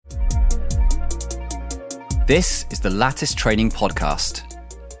This is the Lattice Training Podcast,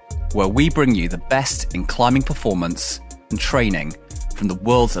 where we bring you the best in climbing performance and training from the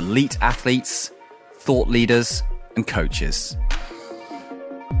world's elite athletes, thought leaders, and coaches.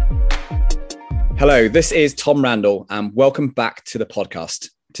 Hello, this is Tom Randall, and welcome back to the podcast.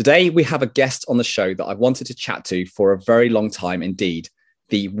 Today, we have a guest on the show that I've wanted to chat to for a very long time indeed,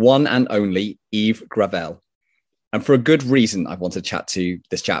 the one and only Yves Gravel. And for a good reason, I've wanted to chat to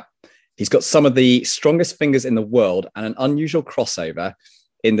this chap. He's got some of the strongest fingers in the world and an unusual crossover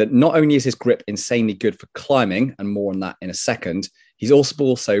in that not only is his grip insanely good for climbing, and more on that in a second, he's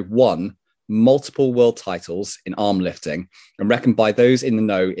also won multiple world titles in arm lifting and reckoned by those in the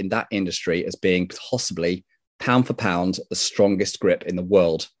know in that industry as being possibly, pound for pound, the strongest grip in the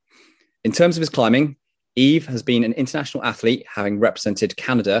world. In terms of his climbing, Yves has been an international athlete, having represented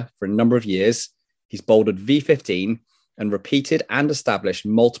Canada for a number of years. He's bouldered V15 and repeated and established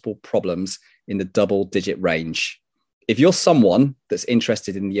multiple problems in the double-digit range. If you're someone that's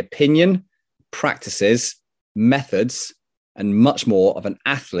interested in the opinion, practices, methods, and much more of an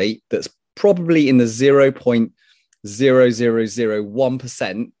athlete that's probably in the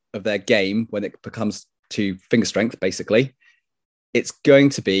 0.0001% of their game when it comes to finger strength, basically, it's going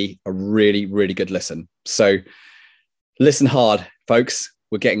to be a really, really good listen. So listen hard, folks.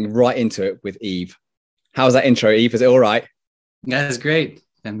 We're getting right into it with Yves. How's that intro, Yves? Is it all right? Yeah, that's great.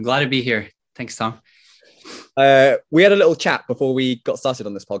 I'm glad to be here. Thanks, Tom. We had a little chat before we got started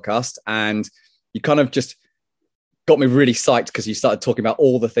on this podcast, and you kind of just got me really psyched because you started talking about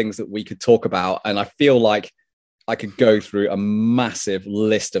all the things that we could talk about. And I feel like I could go through a massive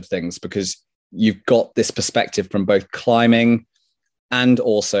list of things because you've got this perspective from both climbing and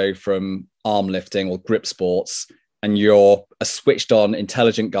also from arm lifting or grip sports. And you're a switched on,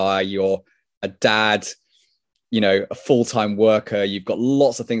 intelligent guy. You're a dad, a full-time worker. You've got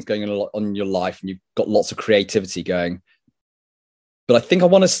lots of things going on in your life, and you've got lots of creativity going. But I think I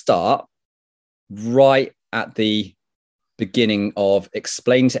want to start right at the beginning of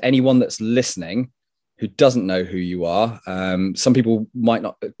explain to anyone that's listening who doesn't know who you are. Some people might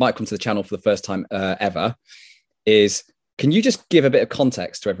come to the channel for the first time ever. Can you just give a bit of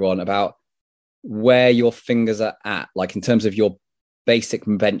context to everyone about where your fingers are at, like in terms of your basic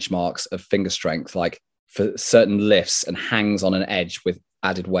benchmarks of finger strength, like for certain lifts and hangs on an edge with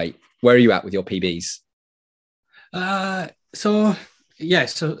added weight? Where are you at with your PBs? I think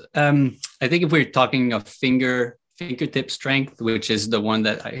if we're talking of fingertip strength, which is the one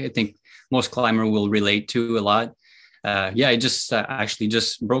that I think most climber will relate to a lot. I just actually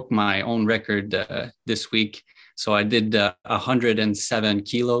just broke my own record this week. So I did 107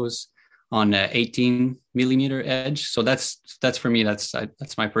 kilos on an 18 millimeter edge. So that's for me, that's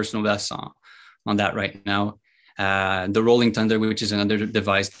my personal best on that right now. The Rolling Thunder, which is another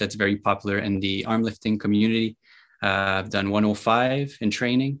device that's very popular in the arm lifting community. I've done 105 in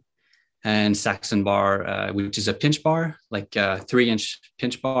training, and Saxon bar, which is a pinch bar, like a 3-inch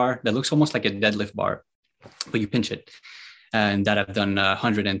pinch bar that looks almost like a deadlift bar, but you pinch it. And that I've done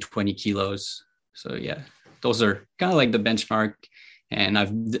 120 kilos. So yeah, those are kind of like the benchmark. And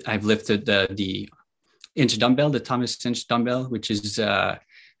I've lifted the inch dumbbell, the Thomas Inch dumbbell, which is a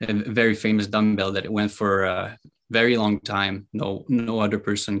very famous dumbbell that it went for a very long time. No other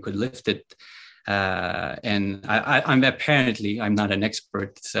person could lift it. And I'm not an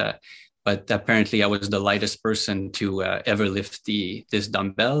expert, but apparently I was the lightest person to ever lift this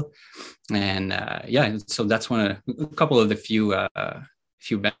dumbbell. And so that's a couple of the few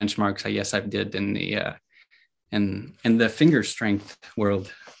benchmarks I guess I've did in the finger strength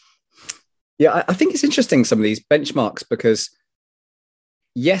world. Yeah, I think it's interesting, some of these benchmarks, because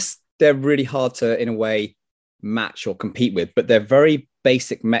yes, they're really hard to, in a way, match or compete with, but they're very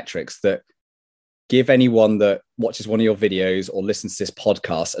basic metrics that give anyone that watches one of your videos or listens to this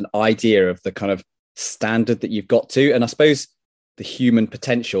podcast an idea of the kind of standard that you've got to. And I suppose the human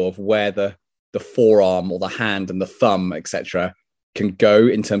potential of where the forearm or the hand and the thumb, etc., can go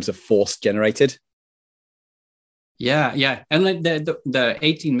in terms of force generated. Yeah. And like the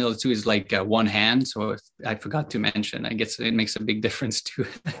 18 mil too is like one hand. So I forgot to mention, I guess it makes a big difference to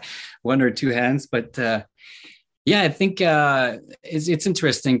one or two hands. But I think it's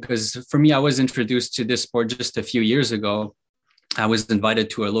interesting because for me, I was introduced to this sport just a few years ago. I was invited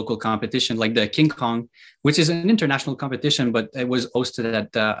to a local competition like the King Kong, which is an international competition, but it was hosted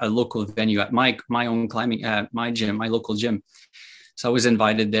at a local venue at my own climbing, my gym, my local gym. So I was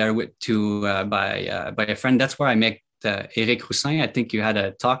invited there by a friend. That's where I met Eric Roussin. I think you had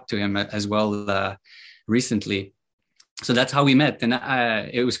a talk to him as well recently. So that's how we met. And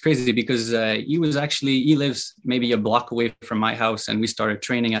it was crazy because he lives maybe a block away from my house, and we started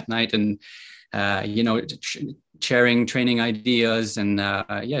training at night. And sharing training ideas. And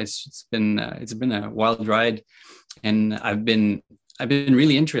it's been a wild ride. And I've been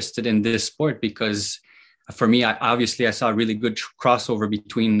really interested in this sport because for me, I saw a really good crossover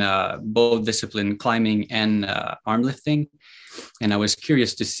between both discipline, climbing and arm lifting. And I was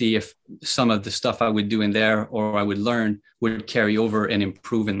curious to see if some of the stuff I would do in there or I would learn would carry over and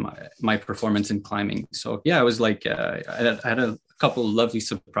improve in my performance in climbing. So yeah, I was like, I had a couple of lovely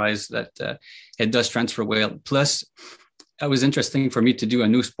surprises that it does transfer well. Plus, it was interesting for me to do a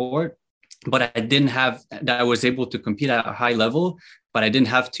new sport, but I was able to compete at a high level, but I didn't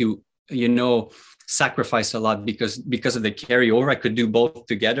have to, sacrifice a lot because of the carryover. I could do both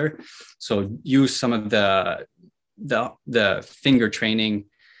together. So use some of the finger training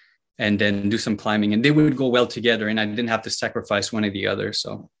and then do some climbing, and they would go well together, and I didn't have to sacrifice one or the other.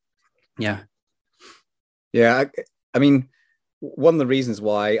 So yeah. I mean, one of the reasons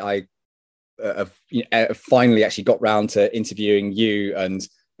why I finally actually got round to interviewing you and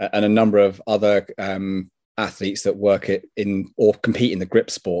a number of other athletes that work in or compete in the grip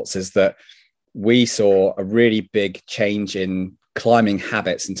sports is that we saw a really big change in climbing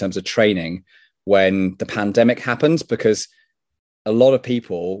habits in terms of training when the pandemic happened, because a lot of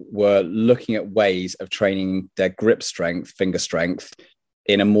people were looking at ways of training their grip strength, finger strength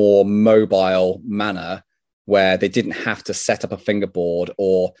in a more mobile manner where they didn't have to set up a fingerboard,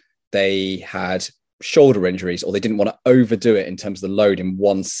 or they had shoulder injuries, or they didn't want to overdo it in terms of the load in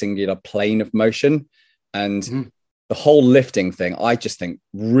one singular plane of motion. And the whole lifting thing, I just think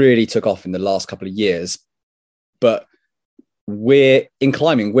really took off in the last couple of years. But we're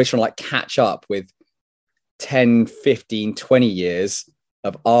trying to like catch up with 10, 15, 20 years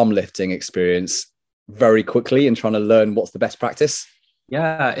of arm lifting experience very quickly and trying to learn what's the best practice.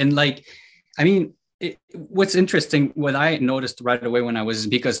 Yeah. And what's interesting, what I noticed right away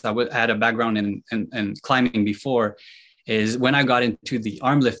because I had a background in climbing before, is when I got into the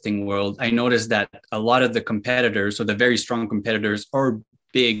arm lifting world, I noticed that a lot of the competitors, or the very strong competitors, are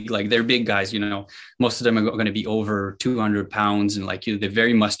big, like they're big guys, most of them are going to be over 200 pounds and they're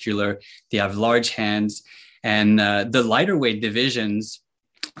very muscular. They have large hands, and the lighter weight divisions,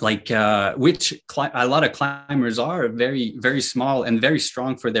 which a lot of climbers are very, very small and very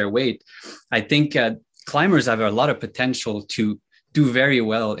strong for their weight. I think climbers have a lot of potential to do very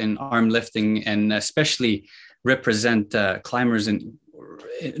well in arm lifting, and especially represent climbers and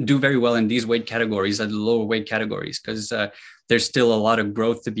do very well in these weight categories, at the lower weight categories, because there's still a lot of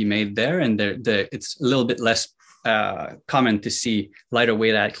growth to be made there, and it's a little bit less common to see lighter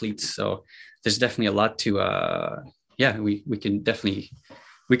weight athletes. So there's definitely a lot to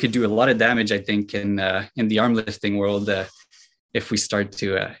we could do a lot of damage, I think, in the arm lifting world if we start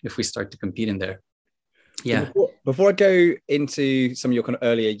to compete in there. Yeah. Before I go into some of your kind of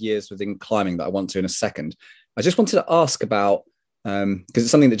earlier years within climbing that I want to in a second, I just wanted to ask about, because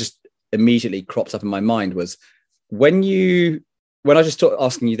it's something that just immediately cropped up in my mind, was when I just started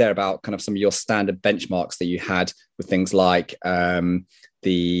asking you there about kind of some of your standard benchmarks that you had with things like what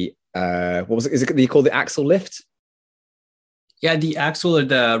was it? Is it called the axle lift? Yeah, the axle, or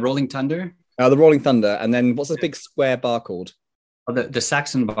the Rolling Thunder. The Rolling Thunder, and then what's this big square bar called? Oh, the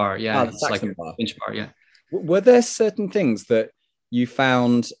Saxon bar. Yeah, the Saxon bar. Bench bar. Yeah. Were there certain things that you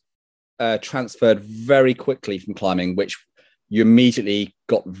found transferred very quickly from climbing, which you immediately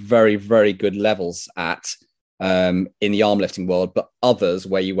got very, very good levels at in the arm lifting world, but others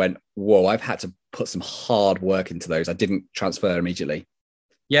where you went, whoa, I've had to put some hard work into those, I didn't transfer immediately?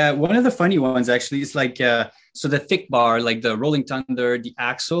 Yeah, one of the funny ones actually is so the thick bar, like the Rolling Thunder, the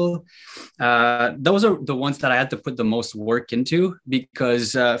axle, those are the ones that I had to put the most work into,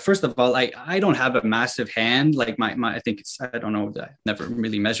 because first of all, I don't have a massive hand. Like my I think it's, I don't know, I never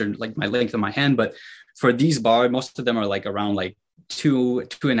really measured like my length of my hand, but for these bars, most of them are like around like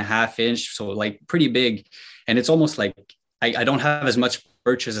 2.5 inch. So like pretty big. And it's almost like I don't have as much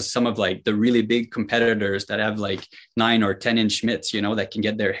purchase as some of like the really big competitors that have like 9 or 10 inch mitts, that can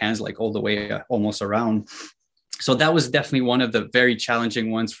get their hands like all the way almost around. So that was definitely one of the very challenging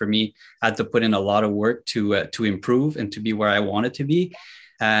ones for me. I had to put in a lot of work to improve and to be where I wanted to be.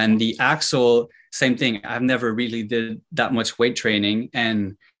 And the axle, same thing. I've never really did that much weight training.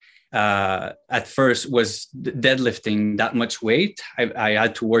 And at first was deadlifting that much weight. I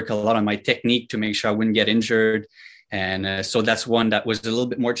had to work a lot on my technique to make sure I wouldn't get injured. And so that's one that was a little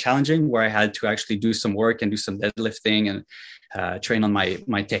bit more challenging, where I had to actually do some work and do some deadlifting and train on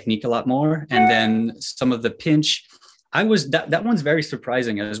my technique a lot more. And then some of the pinch, that one's very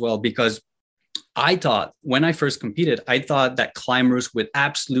surprising as well, because I thought when I first competed, I thought that climbers would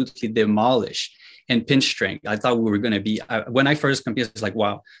absolutely demolish and pinch strength. I thought we were going to be, when I first competed, it's like,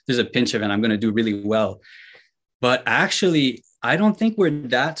 wow, there's a pinch event, I'm going to do really well. But actually, I don't think we're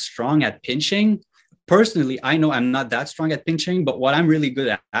that strong at pinching. Personally, I know I'm not that strong at pinching, but what I'm really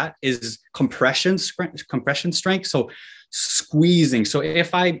good at is compression strength. So squeezing. So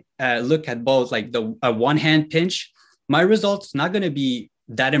if I look at both like the one hand pinch, my results not going to be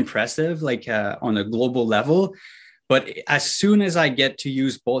that impressive, like on a global level. But as soon as I get to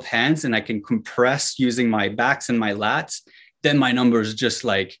use both hands and I can compress using my backs and my lats, then my numbers just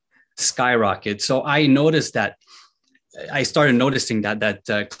like skyrocket. So I noticed that I started noticing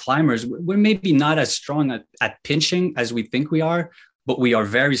that climbers, we're maybe not as strong at pinching as we think we are, but we are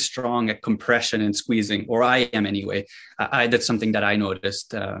very strong at compression and squeezing, or I am anyway. That's something that I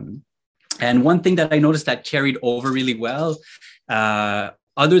noticed. And one thing that I noticed that carried over really well,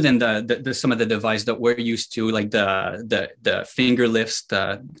 other than the some of the device that we're used to, like the finger lifts,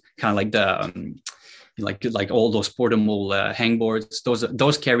 the kind of like the like all those portable hangboards,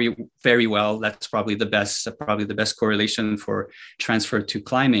 those carry very well. That's probably the best correlation for transfer to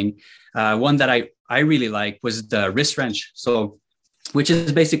climbing. One that I really like was the wrist wrench. So, which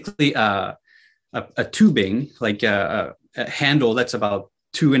is basically a tubing, like a handle that's about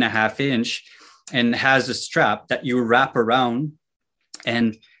 2.5 inch, and has a strap that you wrap around.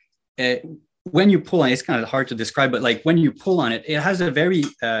 And when you pull on it, it's kind of hard to describe, but like when you pull on it, it has a very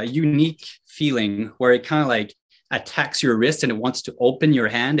unique feeling where it kind of like attacks your wrist and it wants to open your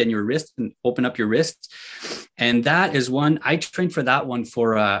hand and your wrist and open up your wrist. And that is one, I trained for that one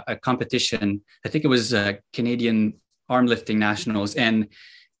for a competition. I think it was Canadian arm lifting nationals. And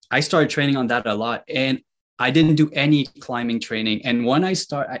I started training on that a lot. And I didn't do any climbing training. And when I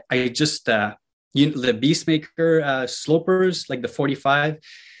just, the Beastmaker slopers, like the 45.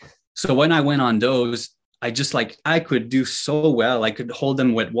 So when I went on those, I could do so well. I could hold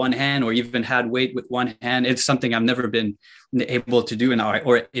them with one hand or even had weight with one hand. It's something I've never been able to do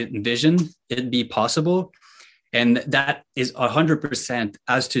or envision it be possible. And that is 100%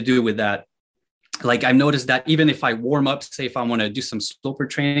 has to do with that. Like I've noticed that even if I warm up, say if I want to do some sloper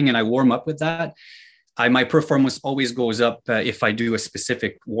training and I warm up with that, my performance always goes up if I do a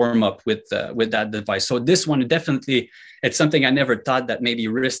specific warm up with that device. So this one definitely, it's something I never thought that maybe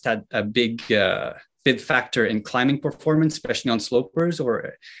wrist had a big factor in climbing performance, especially on slopers.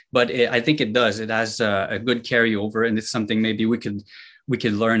 But I think it does. It has a good carryover, and it's something maybe we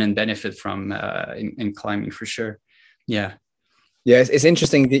could learn and benefit from in climbing for sure. Yeah. Yeah, it's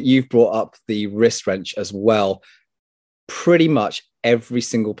interesting that you've brought up the wrist wrench as well. Pretty much every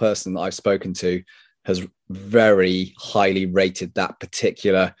single person that I've spoken to has very highly rated that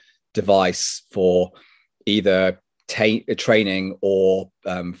particular device for either training or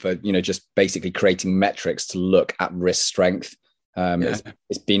for just basically creating metrics to look at wrist strength.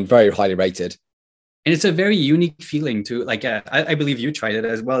 It's been very highly rated, and it's a very unique feeling too. Like I believe you tried it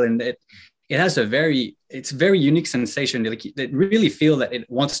as well, and it has it's very unique sensation. Like it really feel that it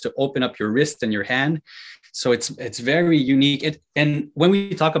wants to open up your wrist and your hand. So it's very unique. And when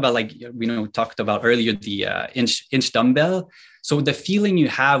we talk about, like, we talked about earlier, the inch dumbbell. So the feeling you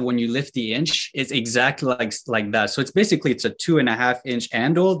have when you lift the inch is exactly like that. So it's a 2.5 inch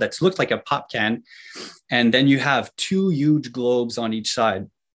handle that looks like a pop can. And then you have 2 huge globes on each side.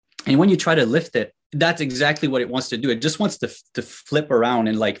 And when you try to lift it, that's exactly what it wants to do. It just wants to flip around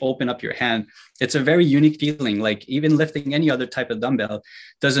and like open up your hand. It's a very unique feeling. Like even lifting any other type of dumbbell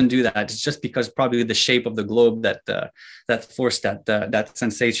doesn't do that. It's just because probably the shape of the globe that forced that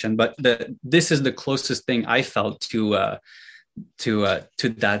sensation. But this is the closest thing I felt to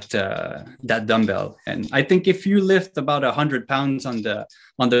that dumbbell. And I think if you lift about 100 pounds on the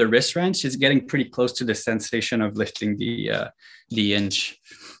wrist wrench, it's getting pretty close to the sensation of lifting the inch.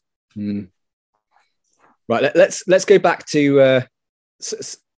 Right, let's go back to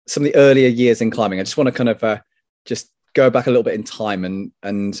some of the earlier years in climbing. I just want to kind of just go back a little bit in time,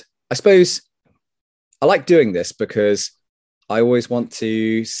 and I suppose I like doing this because I always want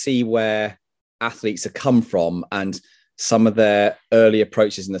to see where athletes have come from and some of their early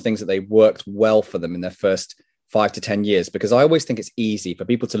approaches and the things that they worked well for them in their first 5 to 10 years. Because I always think it's easy for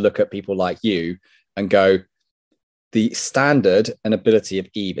people to look at people like you and go, the standard and ability of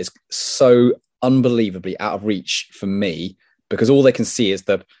Yves is so unbelievably out of reach for me, because all they can see is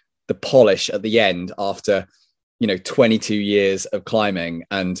the polish at the end after 22 years of climbing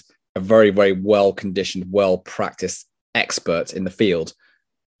and a very, very well conditioned, well practiced expert in the field.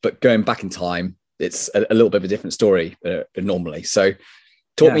 But going back in time, it's a little bit of a different story normally. So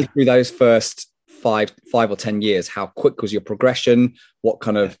talk me through those first five or 10 years. How quick was your progression? What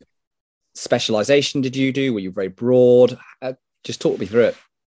kind of specialization did you do? Were you very broad? Just talk me through it.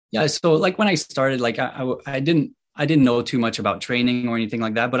 Yeah. So like when I started, like I didn't know too much about training or anything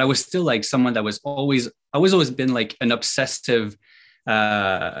like that, but I was still like someone that was always been like an obsessive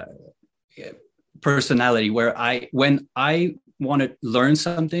uh, personality where when I want to learn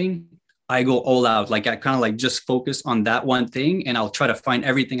something, I go all out. Like I kind of like just focus on that one thing and I'll try to find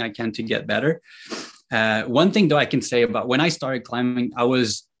everything I can to get better. One thing though I can say about when I started climbing,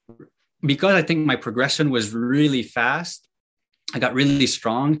 because I think my progression was really fast, I got really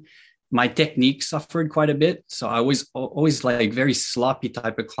strong. My technique suffered quite a bit. So I was always like very sloppy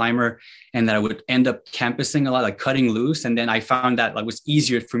type of climber, and that I would end up campusing a lot, like cutting loose. And then I found that like, it was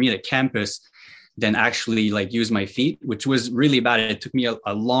easier for me to campus than actually like use my feet, which was really bad. It took me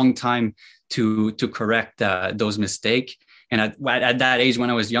a long time to correct those mistakes. And at that age, when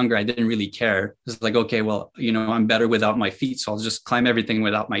I was younger, I didn't really care. It's like, okay, well, I'm better without my feet, so I'll just climb everything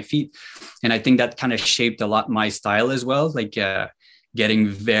without my feet. And I think that kind of shaped a lot my style as well. Like getting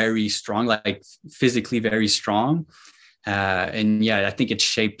very strong, like physically very strong. And yeah, I think it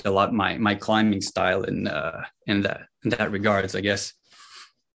shaped a lot my climbing style in that regards, I guess.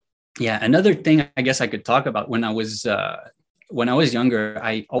 Yeah, another thing I guess I could talk about when I was younger,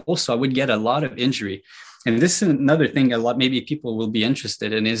 I would get a lot of injury, and this is another thing a lot maybe people will be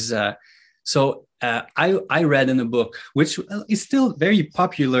interested in is I read in a book which is still very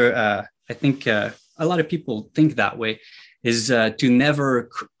popular. I think a lot of people think that way, is to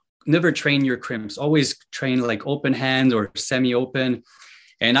never train your crimps, always train like open hand or semi-open.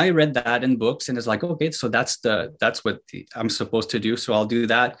 And I read that in books and it's like, okay, so that's what I'm supposed to do. So I'll do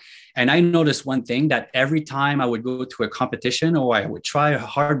that. And I noticed one thing, that every time I would go to a competition or I would try a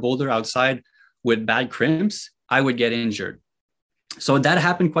hard boulder outside with bad crimps, I would get injured. So that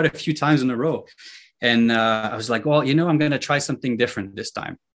happened quite a few times in a row. And I was like, well, I'm going to try something different this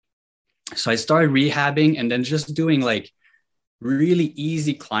time. So I started rehabbing and then just doing like really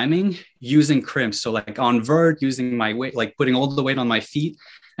easy climbing using crimps. So like on vert, using my weight, like putting all the weight on my feet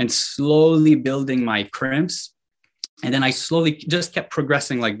and slowly building my crimps. And then I slowly just kept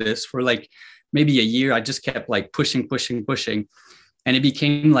progressing like this for like maybe a year. I just kept like pushing. And it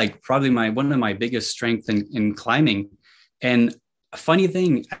became like probably one of my biggest strengths in climbing. And a funny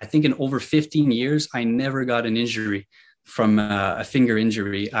thing, I think in over 15 years, I never got an injury from a finger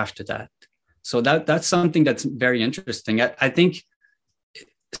injury after that. So that's something that's very interesting. I think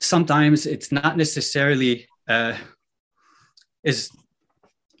sometimes it's not necessarily the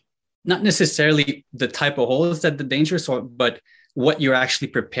type of holes that the dangerous, but what you're actually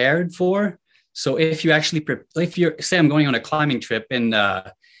prepared for. So if you're say I'm going on a climbing trip and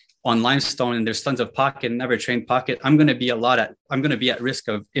on limestone and there's tons of pocket, never trained pocket, I'm going to be at risk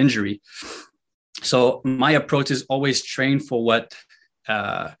of injury. So my approach is always train for what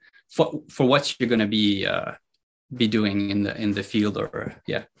you're going to be doing in the field, or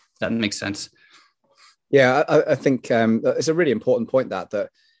yeah, that makes sense. Yeah, I think it's a really important point that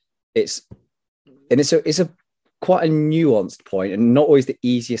it's a quite a nuanced point and not always the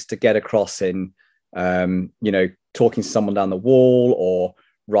easiest to get across in talking to someone down the wall or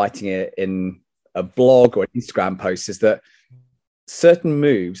writing it in a blog or an Instagram post, is that certain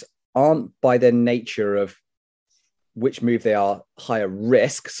moves aren't by their nature of which move they are higher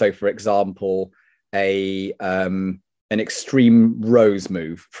risk. So for example, an extreme rows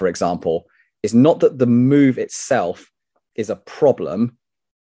move, for example, is not that the move itself is a problem.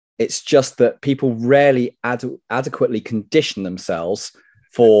 It's just that people rarely adequately condition themselves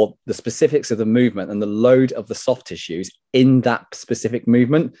for the specifics of the movement and the load of the soft tissues in that specific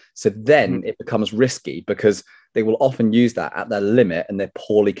movement. So then it becomes risky because they will often use that at their limit and they're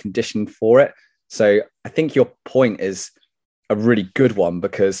poorly conditioned for it. So I think your point is a really good one,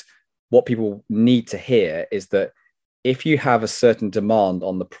 because what people need to hear is that if you have a certain demand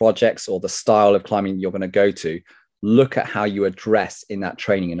on the projects or the style of climbing you're going to go to, look at how you address in that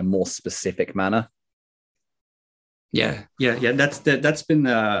training in a more specific manner. Yeah. That's been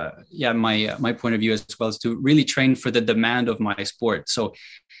my point of view as well, is to really train for the demand of my sport. So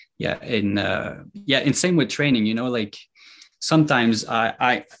and same with training, like sometimes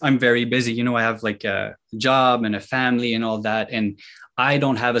I'm very busy, I have like a job and a family and all that, and I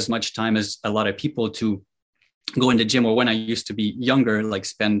don't have as much time as a lot of people to go in the gym, or when I used to be younger, like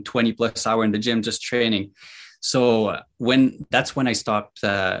spend 20 plus hours in the gym just training. So that's when I stopped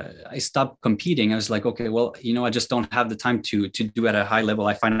competing. I was like, okay, well, I just don't have the time to do at a high level.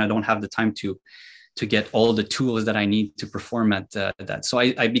 I find I don't have the time to get all the tools that I need to perform at that. So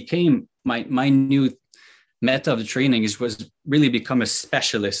I became my new meta of the training was really become a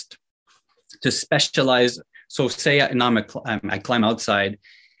specialist, to specialize. So say now I climb outside,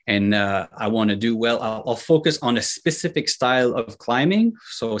 and I want to do well, I'll focus on a specific style of climbing.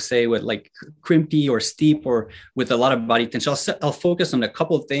 So say with like crimpy or steep or with a lot of body tension, I'll focus on a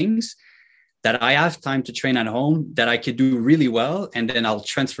couple of things that I have time to train at home that I could do really well. And then I'll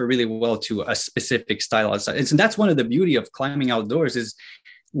transfer really well to a specific style outside. And so that's one of the beauty of climbing outdoors is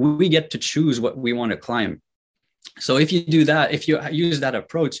we get to choose what we want to climb. So if you do that, if you use that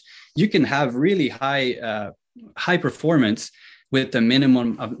approach, you can have really high performance with the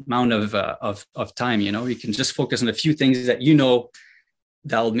minimum amount of time. You know, you can just focus on a few things that you know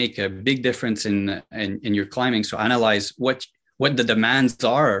that'll make a big difference in your climbing. So analyze what the demands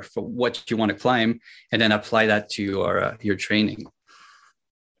are for what you want to climb, and then apply that to your training.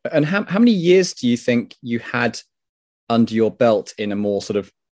 And how many years do you think you had under your belt in a more sort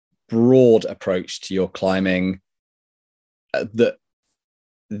of broad approach to your climbing that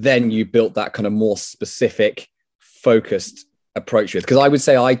then you built that kind of more specific, focused approach with? Because I would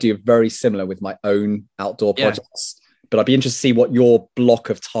say I do very similar with my own outdoor projects, but I'd be interested to see what your block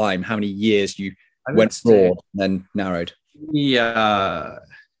of time, how many years you went broad and then narrowed. Yeah,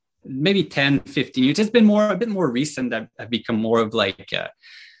 maybe 10, 15 years. It's been a bit more recent that I've become more of like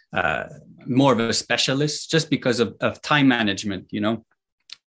more of a specialist just because of time management, you know.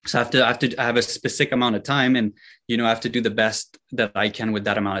 So I have to have a specific amount of time, and you know, I have to do the best that I can with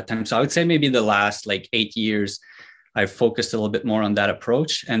that amount of time. So I would say maybe the last like 8 years, I've focused a little bit more on that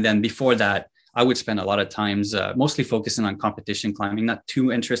approach. And then before that, I would spend a lot of times mostly focusing on competition climbing, not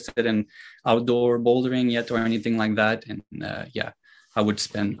too interested in outdoor bouldering yet or anything like that. And I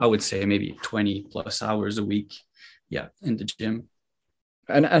would say maybe 20 plus hours a week. Yeah. In the gym.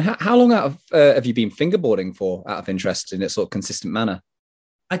 And how long have you been fingerboarding for, out of interest, in a sort of consistent manner?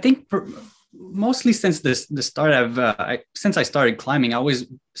 I think mostly since the start since I started climbing,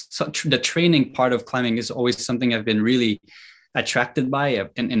 the training part of climbing is always something I've been really attracted by,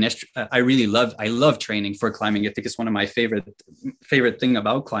 and I love training for climbing. I think it's one of my favorite thing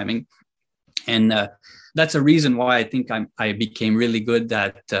about climbing, and that's a reason why I think I became really good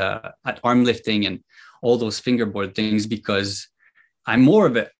at arm lifting and all those fingerboard things, because I'm more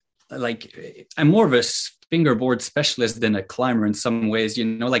of a fingerboard specialist than a climber in some ways, you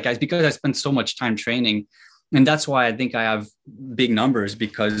know, like because I spend so much time training, and that's why I think I have big numbers,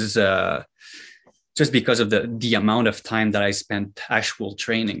 because just because of the amount of time that I spent actual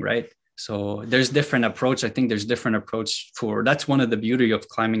training, right? So there's different approach. I think there's different approach that's one of the beauty of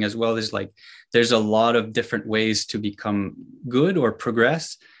climbing as well, is like there's a lot of different ways to become good or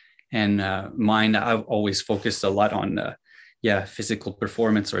progress. And mine, I've always focused a lot on physical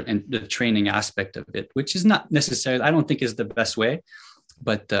performance and the training aspect of it, which is not necessarily, I don't think is the best way,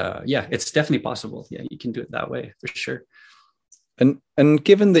 but it's definitely possible. Yeah, you can do it that way for sure. And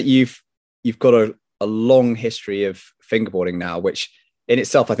given that you've got a long history of fingerboarding now, which in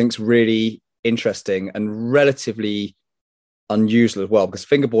itself I think is really interesting and relatively unusual as well, because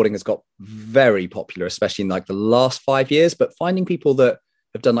fingerboarding has got very popular, especially in like the last 5 years, but finding people that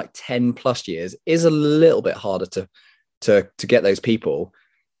have done like 10 plus years is a little bit harder to get those people.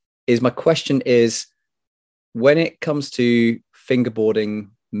 My question is, when it comes to fingerboarding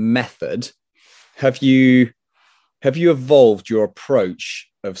method, have you evolved your approach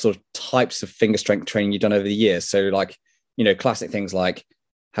of sort of types of finger strength training you've done over the years? So like, you know, classic things like,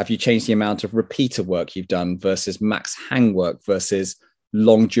 have you changed the amount of repeater work you've done versus max hang work versus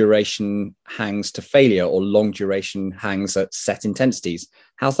long duration hangs to failure or long duration hangs at set intensities?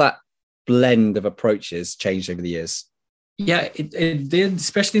 How's that blend of approaches changed over the years? Yeah, it did,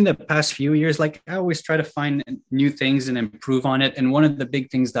 especially in the past few years. Like I always try to find new things and improve on it. And one of the big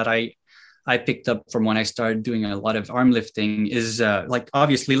things that I picked up from when I started doing a lot of arm lifting is like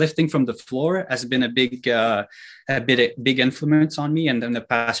obviously lifting from the floor has been a big influence on me. And in the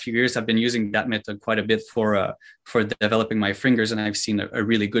past few years, I've been using that method quite a bit for developing my fingers, and I've seen a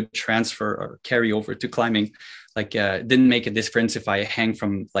really good transfer or carry over to climbing. Like didn't make a difference if I hang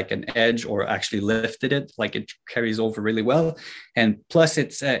from like an edge or actually lifted it. Like it carries over really well, and plus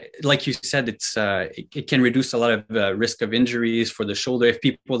it's like you said, it can reduce a lot of risk of injuries for the shoulder. If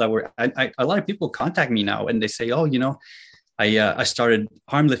people that were a lot of people contact me now and they say, oh, you know, I started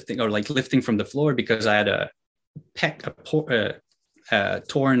arm lifting or like lifting from the floor because I had a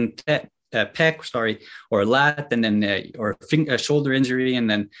torn pec, or a lat, and then or a shoulder injury, and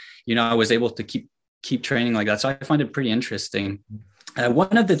then you know I was able to keep training like that. So I find it pretty interesting.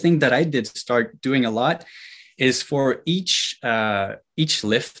 One of the things that I did start doing a lot is for each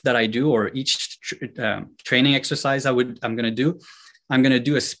lift that I do or each training exercise I'm going to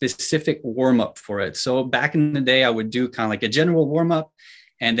do a specific warm up for it. So back in the day, I would do kind of like a general warm up,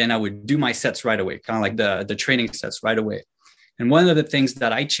 and then I would do my sets right away, kind of like the training sets right away. And one of the things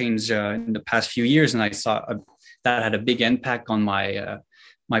that I changed in the past few years, and I saw that had a big impact on my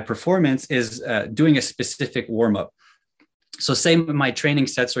performance, is doing a specific warm up. So say my training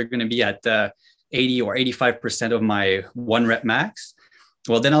sets are going to be at 80 or 85% of my 1 rep max.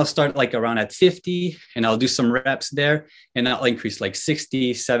 Well, then I'll start like around at 50 and I'll do some reps there, and I'll increase like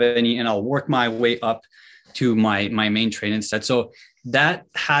 60, 70, and I'll work my way up to my main training set. So that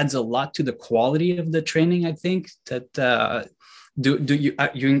adds a lot to the quality of the training, I think, that you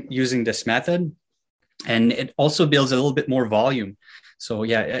using this method. And it also builds a little bit more volume. So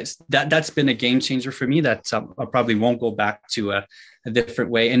yeah, that's been a game changer for me, that I probably won't go back to a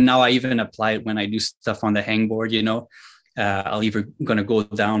different way. And now I even apply it when I do stuff on the hangboard, I'll either going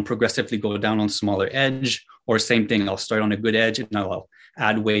to progressively go down on smaller edge, or same thing, I'll start on a good edge and I'll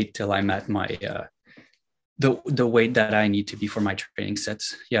add weight till I'm at my the weight that I need to be for my training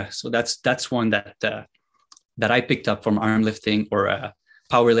sets. Yeah, so that's one that I picked up from arm lifting or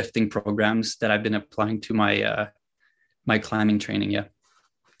powerlifting programs that I've been applying to my climbing training. Yeah.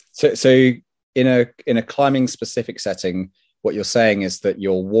 So in a climbing specific setting, what you're saying is that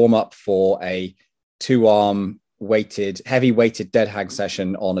your warm up for a 2-arm heavy weighted dead hang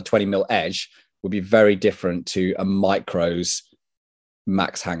session on a 20 mil edge would be very different to a micros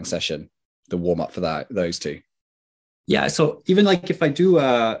max hang session, the warm up for those two. Yeah. So even like if I do,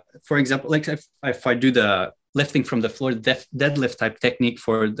 for example, like if I do the lifting from the floor deadlift type technique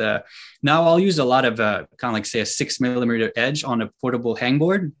now I'll use a lot of kind of like say a 6 millimeter edge on a portable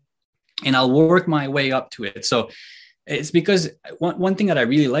hangboard, and I'll work my way up to it. So it's because one thing that I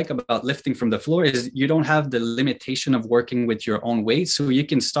really like about lifting from the floor is you don't have the limitation of working with your own weight. So you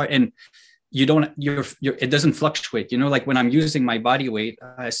can start, and it doesn't fluctuate, like when I'm using my body weight,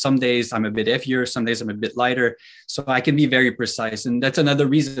 some days I'm a bit heavier, some days I'm a bit lighter. So I can be very precise. And that's another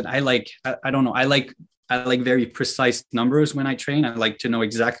reason I like very precise numbers when I train. I like to know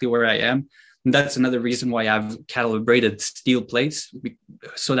exactly where I am. And that's another reason why I've calibrated steel plates,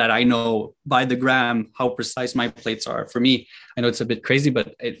 so that I know by the gram how precise my plates are. For me, I know it's a bit crazy,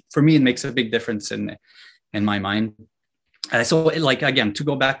 but for me, it makes a big difference in my mind. Again, to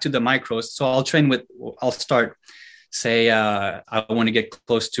go back to the micros, so I'll start, say, I want to get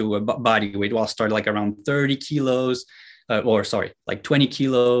close to a body weight. Well, I'll start like around 30 kilos, like 20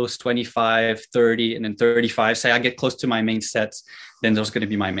 kilos, 25, 30, and then 35. Say I get close to my main sets, then there's going to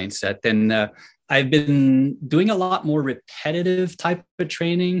be my main set. Then I've been doing a lot more repetitive type of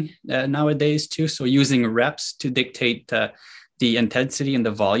training nowadays too. So using reps to dictate the intensity and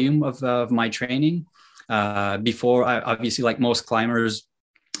the volume of my training. Before, obviously, like most climbers,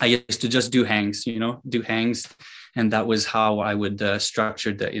 I used to just do hangs, and that was how I would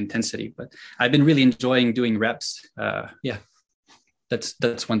structure the intensity. But I've been really enjoying doing reps.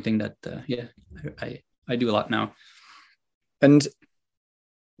 That's one thing that I do a lot now. And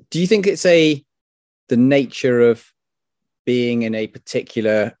do you think it's the nature of being in a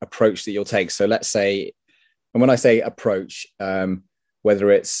particular approach that you'll take? So let's say, and when I say approach,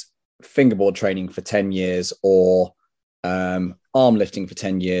 whether it's fingerboard training for 10 years or arm lifting for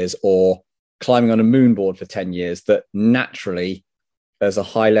 10 years or climbing on a moonboard for 10 years, that naturally, as a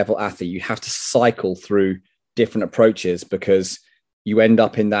high level athlete, you have to cycle through different approaches, because you end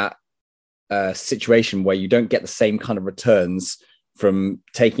up in that situation where you don't get the same kind of returns from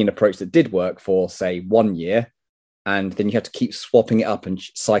taking an approach that did work for, say, 1 year, and then you have to keep swapping it up and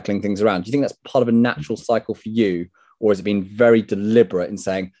cycling things around. Do you think that's part of a natural cycle for you, or has it been very deliberate in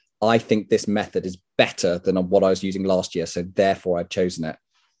saying, I think this method is better than what I was using last year, so therefore I've chosen it?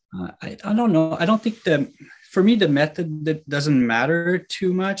 I don't know. I don't think for me, the method that doesn't matter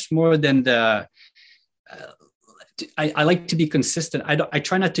too much, more than I like to be consistent. I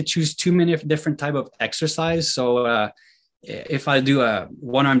try not to choose too many different type of exercise. So if I do a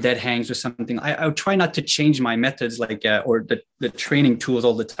 1-arm dead hangs or something, I'll try not to change my methods, or the training tools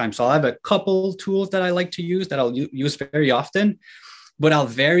all the time. So I'll have a couple tools that I like to use that I'll use very often, but I'll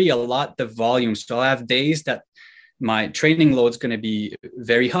vary a lot the volume. So I'll have days that my training load is going to be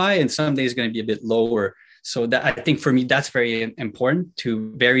very high, and some days going to be a bit lower. So that, I think for me, that's very important,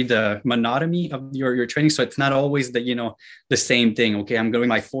 to vary the monotony of your training. So it's not always the same thing. Okay, I'm going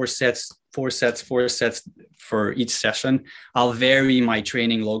like four sets for each session. I'll vary my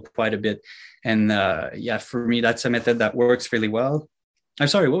training load quite a bit. And for me, that's a method that works really well. I'm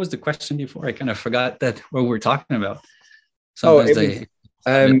sorry, what was the question before? I kind of forgot what we're talking about. It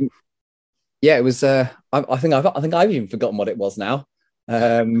was. I think I've even forgotten what it was now,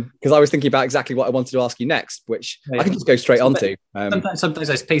 because I was thinking about exactly what I wanted to ask you next, which I can just go straight onto.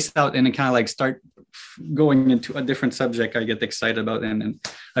 Sometimes I space out and kind of like start going into a different subject I get excited about, and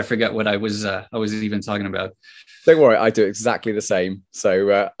I forget what I was even talking about. Don't worry, I do exactly the same.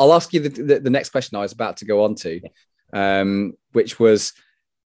 So I'll ask you the next question I was about to go on to, which was,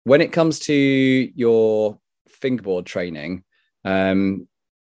 when it comes to your fingerboard training, do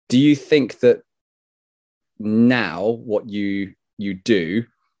you think that now what you do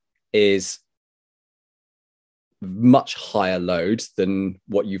is much higher load than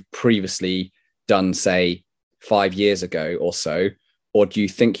what you've previously done, say 5 years ago or so? Or do you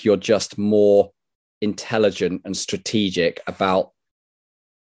think you're just more intelligent and strategic about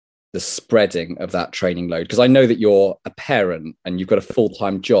the spreading of that training load? Because I know that you're a parent and you've got a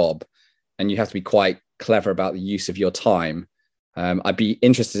full-time job and you have to be quite clever about the use of your time. I'd be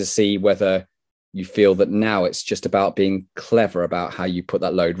interested to see whether you feel that now it's just about being clever about how you put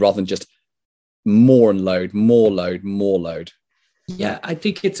that load rather than just more load. Yeah, I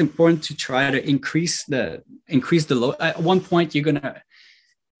think it's important to try to increase the load. At one point,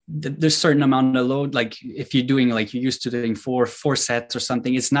 there's a certain amount of load. Like if you're doing, like you're used to doing four sets or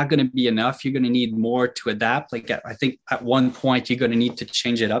something, it's not going to be enough. You're going to need more to adapt. Like I think at one point you're going to need to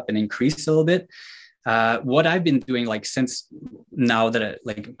change it up and increase a little bit. What I've been doing, like since now that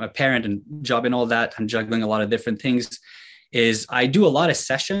I'm a parent and job and all that, I'm juggling a lot of different things, is I do a lot of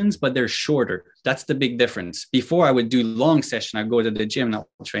sessions, but they're shorter. That's the big difference. Before I would do long session. I'd go to the gym and I'll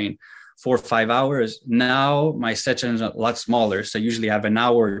train 4 or 5 hours. Now my sessions are a lot smaller. So usually I have an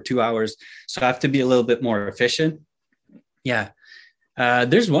hour or 2 hours. So I have to be a little bit more efficient. Yeah.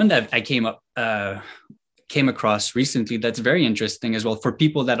 There's one that I came across recently that's very interesting as well for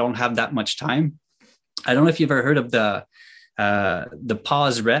people that don't have that much time. I don't know if you've ever heard of the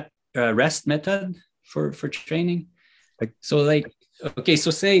pause rest method for training. So like, okay,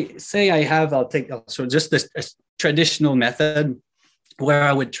 so say so just this traditional method where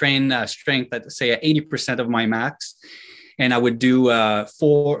I would train strength at, say, at 80% of my max, and I would do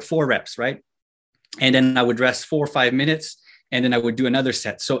four reps, right? And then I would rest 4 or 5 minutes, and then I would do another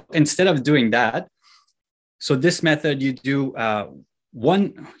set. So instead of doing that, so this method, you do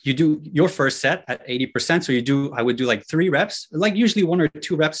your first set at 80%. So I would do like 3 reps, like usually 1 or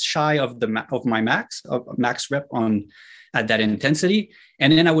 2 reps shy of my max rep at that intensity.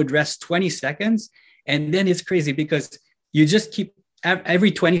 And then I would rest 20 seconds. And then it's crazy because you just keep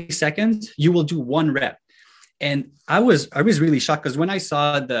every 20 seconds, you will do 1 rep. And I was really shocked because when I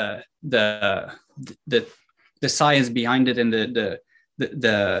saw the science behind it and the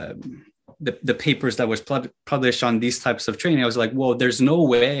papers that was published on these types of training, I was like, whoa, there's no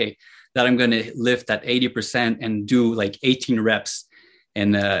way that I'm going to lift at 80% and do like 18 reps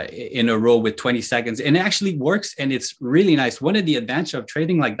in a row with 20 seconds. And it actually works. And it's really nice. One of the advantages of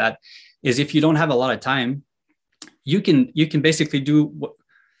training like that is if you don't have a lot of time, you can basically do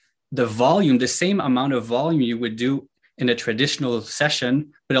the same amount of volume you would do in a traditional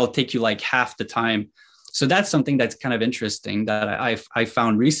session, but it'll take you like half the time. So that's something that's kind of interesting that I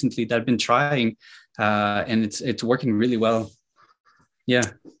found recently that I've been trying, and it's working really well. Yeah.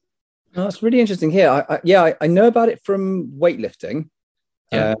 Oh, that's really interesting here. I know about it from weightlifting,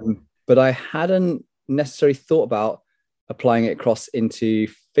 but I hadn't necessarily thought about applying it across into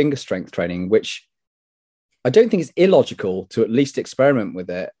finger strength training, which I don't think is illogical to at least experiment with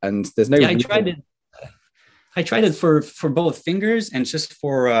it. And there's no. Yeah, I tried it for both fingers and just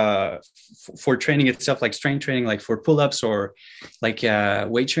for training itself, like strength training, like for pull-ups or like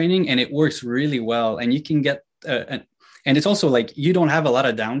weight training, and it works really well. And you can get and it's also like you don't have a lot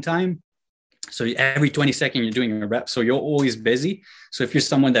of downtime. So every 20 seconds you're doing a rep, so you're always busy. So if you're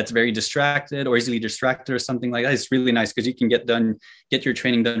someone that's very distracted or easily distracted or something like that, it's really nice because you can get your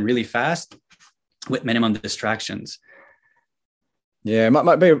training done really fast with minimum distractions. Yeah, it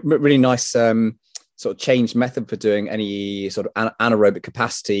might be a really nice sort of changed method for doing any sort of anaerobic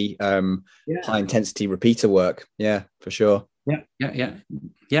capacity, high intensity repeater work. Yeah, for sure.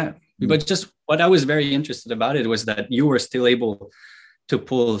 Yeah. But just what I was very interested about it was that you were still able to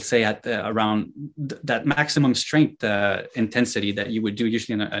pull, say, at around that maximum strength intensity that you would do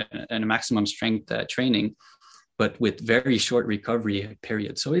usually in a maximum strength training, but with very short recovery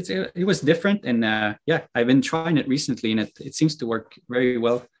period. So it was different. And I've been trying it recently and it seems to work very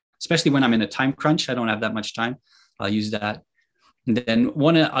well, especially when I'm in a time crunch. I don't have that much time. I'll use that. And then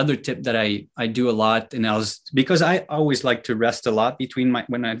one other tip that I do a lot, and because I always like to rest a lot between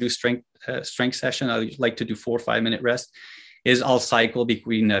when I do strength session, I like to do 4 or 5 minute rest, is I'll cycle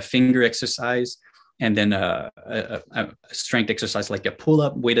between a finger exercise and then a strength exercise, like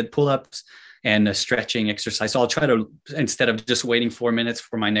weighted pull-ups, and a stretching exercise. So I'll try to, instead of just waiting 4 minutes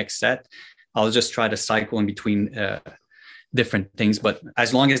for my next set, I'll just try to cycle in between different things. But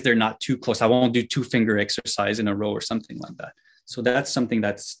as long as they're not too close, I won't do 2 finger exercise in a row or something like that. So that's something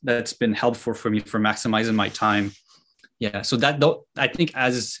that's been helpful for me for maximizing my time. Yeah. So that though, I think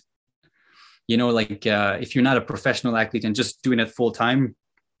as like if you're not a professional athlete and just doing it full time,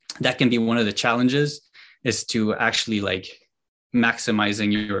 that can be one of the challenges, is to actually like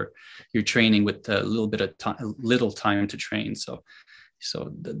maximizing your training with a little bit of time, little time to train. So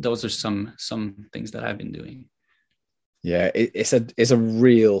those are some things that I've been doing. Yeah, it's a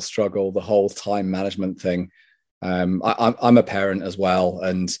real struggle, the whole time management thing. I'm a parent as well,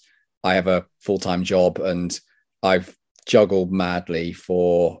 and I have a full-time job, and I've juggled madly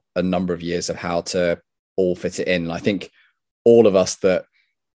for a number of years of how to all fit it in. And I think all of us that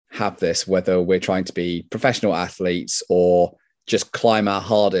have this, whether we're trying to be professional athletes or just climb our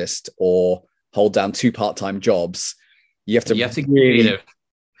hardest or hold down 2 part-time jobs, you have to really, creative.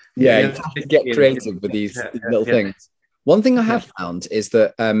 Yeah, you have to get creative with these little things. One thing I have found is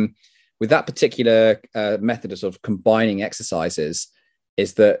that with that particular method of sort of combining exercises,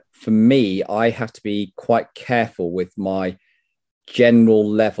 is that for me, I have to be quite careful with my general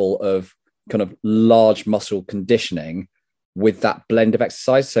level of kind of large muscle conditioning with that blend of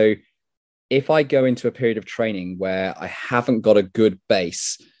exercise. So if I go into a period of training where I haven't got a good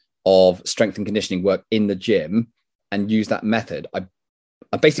base of strength and conditioning work in the gym and use that method, I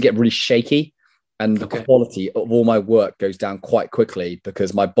basically get really shaky, and the quality of all my work goes down quite quickly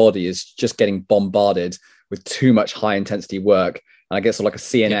because my body is just getting bombarded with too much high intensity work. And I get sort of like a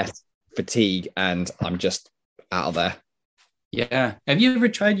CNS fatigue, and I'm just out of there. Yeah. Have you ever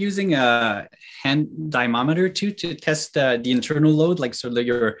tried using a hand dynamometer to test the internal load, like so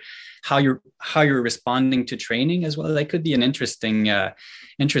that how you're responding to training as well? That could be an interesting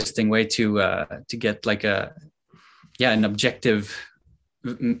way to get like an objective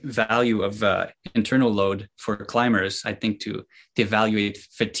value of internal load for climbers, I think, to evaluate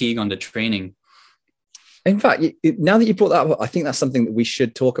fatigue on the training. In fact, now that you brought that up, I think that's something that we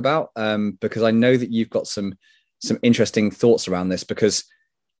should talk about, because I know that you've got some interesting thoughts around this, because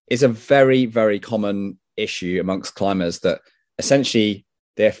it's a very, very common issue amongst climbers that essentially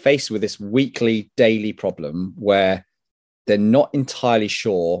they're faced with this weekly, daily problem where they're not entirely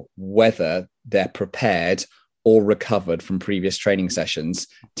sure whether they're prepared or recovered from previous training sessions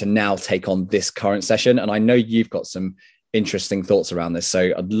to now take on this current session. And I know you've got some interesting thoughts around this.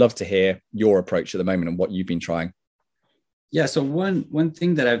 So I'd love to hear your approach at the moment and what you've been trying. Yeah. So one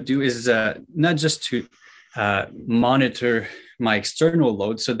thing that I do is not just to monitor my external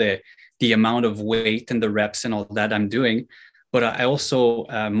load, so the amount of weight and the reps and all that I'm doing, but I also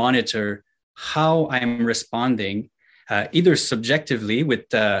monitor how I'm responding, either subjectively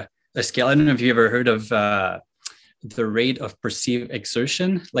with a scale. I don't know if you ever heard of the rate of perceived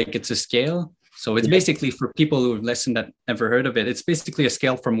exertion. Like, it's a scale. So it's basically, for people who listen that never heard of it, it's basically a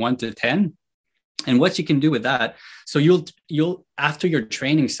scale from 1 to 10. And what you can do with that, so you'll after your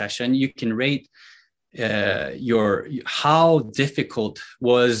training session, you can rate how difficult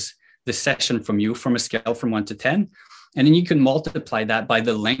was the session from a scale from 1 to 10. And then you can multiply that by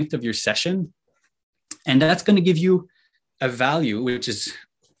the length of your session. And that's going to give you a value, which is,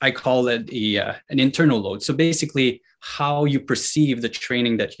 I call it an internal load. So basically how you perceive the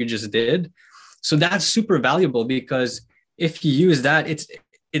training that you just did. So that's super valuable, because if you use that,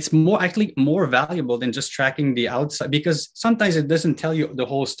 it's more valuable than just tracking the outside, because sometimes it doesn't tell you the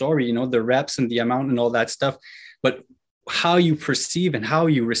whole story, the reps and the amount and all that stuff, but how you perceive and how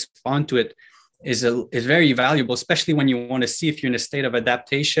you respond to it is very valuable, especially when you want to see if you're in a state of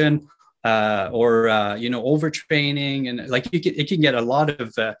adaptation or overtraining, and like it can get a lot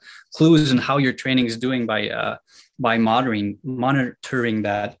of clues in how your training is doing by monitoring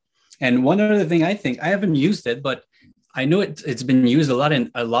that. And one other thing, I think I haven't used it, but I know it's been used a lot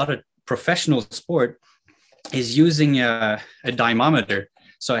in a lot of professional sport, is using a dynamometer.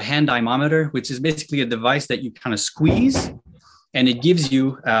 So a hand dynamometer, which is basically a device that you kind of squeeze, and it gives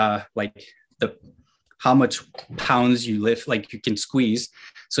you how much pounds you lift, like you can squeeze.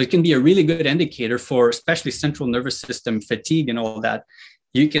 So it can be a really good indicator for especially central nervous system fatigue and all that.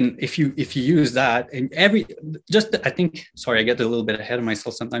 You can, if you use that, and I think, sorry, I get a little bit ahead of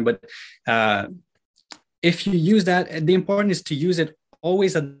myself sometimes, but if you use that, the important is to use it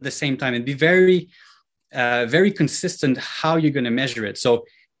always at the same time and be very, very consistent how you're going to measure it. So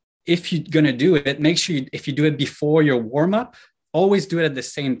if you're going to do it, make sure if you do it before your warm up, always do it at the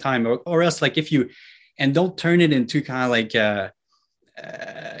same time, or else like and don't turn it into kind of like,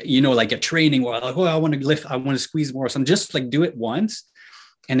 like a training where like, I want to lift, I want to squeeze more. So just like do it once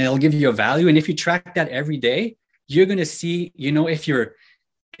and it'll give you a value. And if you track that every day, you're going to see, if you're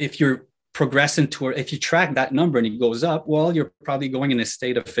progressing toward, if you track that number and it goes up, well, you're probably going in a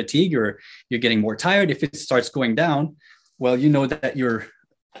state of fatigue, or you're getting more tired. If it starts going down, well, you know that your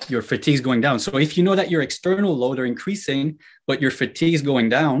fatigue is going down. So if you know that your external load are increasing, but your fatigue is going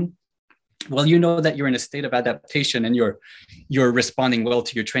down, well, you know that you're in a state of adaptation and you're responding well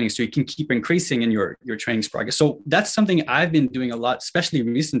to your training. So you can keep increasing in your training's progress. So that's something I've been doing a lot, especially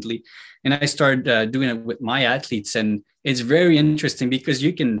recently. And I started doing it with my athletes. And it's very interesting because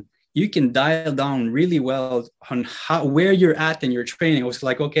you can dial down really well on where you're at in your training. I was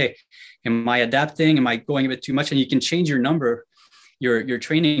like, okay, am I adapting? Am I going a bit too much? And you can change your number, your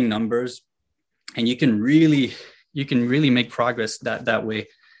training numbers, and you can really make progress that way.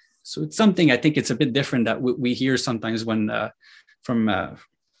 So it's something I think it's a bit different that we hear sometimes when from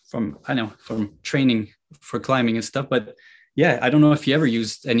training for climbing and stuff. But yeah, I don't know if you ever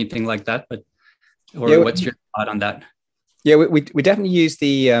used anything like that, what's your thought on that? Yeah, we definitely use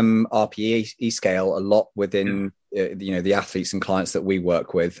the RPE scale a lot within the athletes and clients that we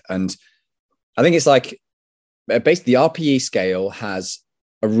work with, and I think it's like basically the RPE scale has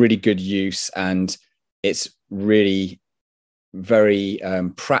a really good use, and it's really very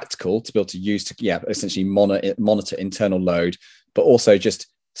practical to be able to use to essentially monitor internal load, but also just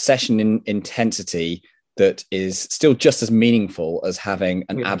session intensity that is still just as meaningful as having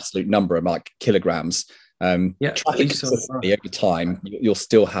an absolute number of like kilograms. Tracking consistently over time, you'll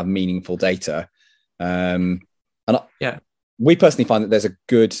still have meaningful data. We personally find that there's a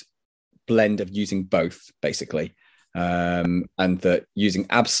good blend of using both, basically. And that using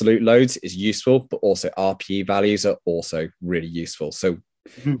absolute loads is useful, but also RPE values are also really useful. So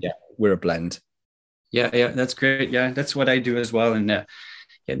we're a blend. Yeah, that's great. Yeah, that's what I do as well. And I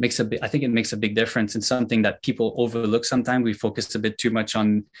think it makes a big difference, and something that people overlook sometimes. We focus a bit too much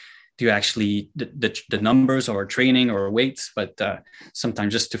on the numbers or training or weights, but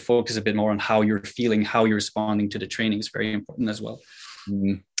sometimes just to focus a bit more on how you're feeling, how you're responding to the training is very important as well.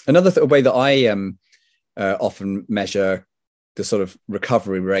 Another way that I often measure the sort of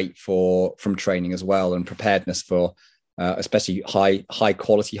recovery rate from training as well, and preparedness for especially high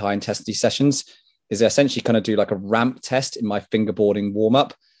quality, high intensity sessions, is I essentially kind of do like a ramp test in my fingerboarding warm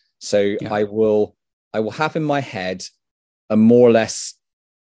up. So I will have in my head a more or less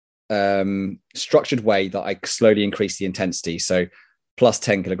structured way that I slowly increase the intensity. So plus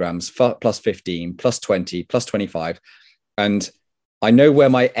 10 kilograms, plus 15, plus 20, plus 25. And I know where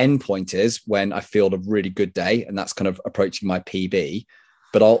my end point is when I feel a really good day, and that's kind of approaching my PB.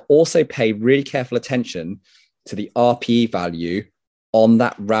 But I'll also pay really careful attention to the RPE value on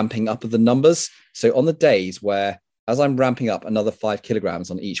that ramping up of the numbers. So on the days where, as I'm ramping up another 5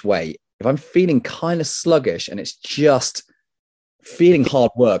 kilograms on each weight, if I'm feeling kind of sluggish and it's just feeling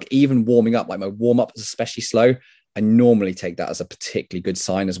hard work, even warming up, like my warm up is especially slow, I normally take that as a particularly good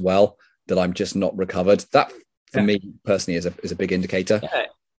sign as well, that I'm just not recovered. That for me personally is a big indicator.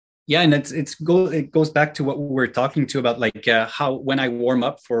 And it goes back to what we were talking to about, like how when I warm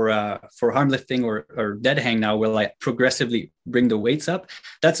up for arm lifting or dead hang now, will I progressively bring the weights up?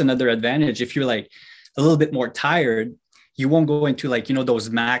 That's another advantage. If you're like a little bit more tired, you won't go into like, those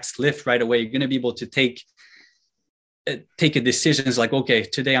max lift right away. You're going to be able to take a decision. It's like, okay,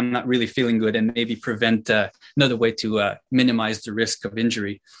 today I'm not really feeling good, and maybe prevent another way to minimize the risk of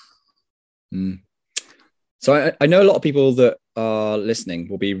injury. So I know a lot of people that are listening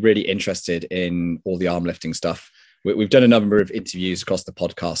will be really interested in all the arm lifting stuff. We've done a number of interviews across the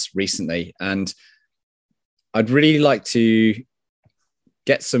podcast recently, and I'd really like to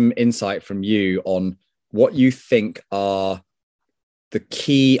get some insight from you on what you think are the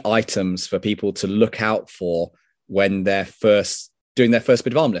key items for people to look out for when they're doing their first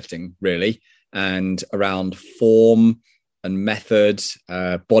bit of arm lifting, really, and around form and method,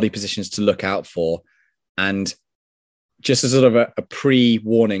 body positions to look out for. And just as sort of a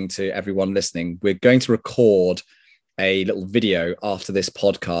pre-warning to everyone listening, we're going to record a little video after this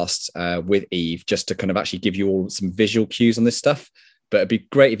podcast with Yves, just to kind of actually give you all some visual cues on this stuff. But it'd be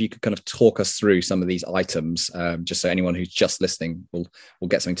great if you could kind of talk us through some of these items, just so anyone who's just listening will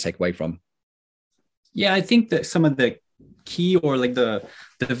get something to take away from. Yeah, I think that some of the key, or like the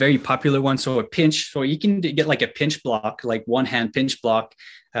very popular ones, so a pinch, so you can get like a pinch block, like one hand pinch block.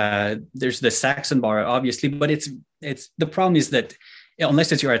 There's the Saxon bar, obviously, but it's the problem is that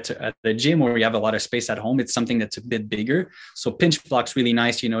unless you're at the gym or you have a lot of space at home, it's something that's a bit bigger. So pinch block's really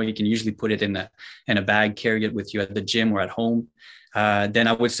nice. You can usually put it in a bag, carry it with you at the gym or at home. Then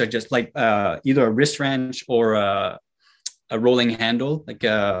I would suggest like either a wrist wrench or a rolling handle, like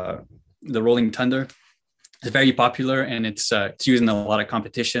the Rolling Thunder. It's very popular, and it's used in a lot of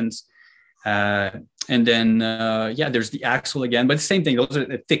competitions. And then there's the axle again, but the same thing. Those are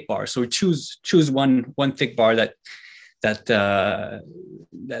the thick bars. So choose one thick bar that that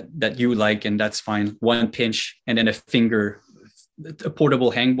you like, and that's fine. One pinch and then a finger.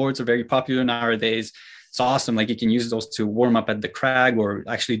 Portable hangboards are very popular nowadays. It's awesome. Like you can use those to warm up at the crag or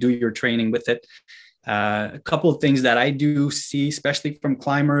actually do your training with it. A couple of things that I do see, especially from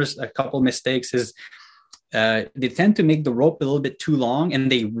climbers, a couple of mistakes is they tend to make the rope a little bit too long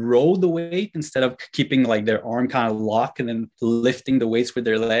and they row the weight instead of keeping like their arm kind of locked and then lifting the weights with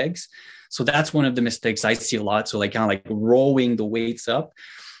their legs. So that's one of the mistakes I see a lot. So like kind of like rowing the weights up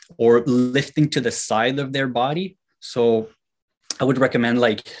or lifting to the side of their body. So I would recommend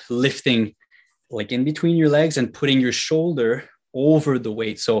like lifting like in between your legs and putting your shoulder over the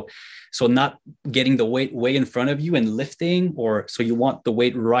weight. So not getting the weight way in front of you and lifting, or so you want the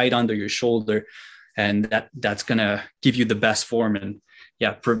weight right under your shoulder, and that's going to give you the best form. And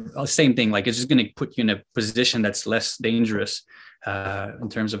yeah, same thing, like it's just going to put you in a position that's less dangerous in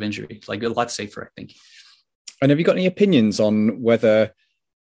terms of injury, like a lot safer, I think. And have you got any opinions on whether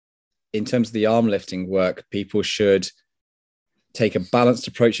in terms of the arm lifting work, people should take a balanced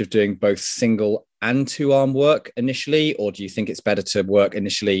approach of doing both single and two arm work initially, or do you think it's better to work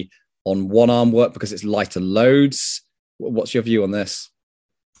initially on one arm work because it's lighter loads? What's your view on this?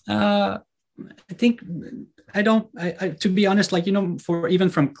 I think I to be honest, like, for even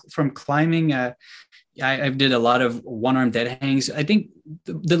from climbing, I did a lot of one arm dead hangs. I think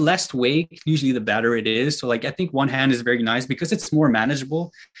the less weight, usually the better it is. So like, I think one hand is very nice because it's more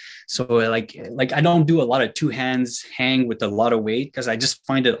manageable. So like I don't do a lot of two hands hang with a lot of weight because I just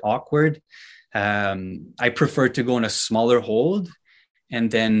find it awkward. I prefer to go in a smaller hold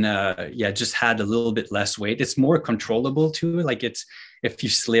and then, just had a little bit less weight. It's more controllable too. Like if you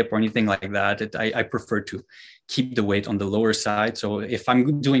slip or anything like that, I prefer to keep the weight on the lower side. So if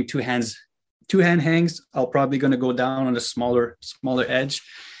I'm doing two hand hangs, I'll probably going to go down on the smaller edge.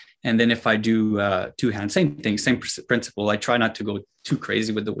 And then if I do two hands, same thing, same principle. I try not to go too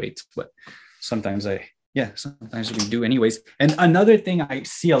crazy with the weights, but sometimes sometimes we do anyways. And another thing I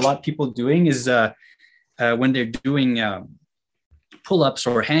see a lot of people doing is when they're doing pull-ups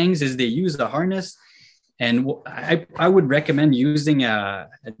or hangs is they use the harness. And I would recommend using a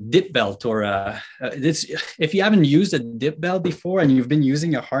dip belt or if you haven't used a dip belt before and you've been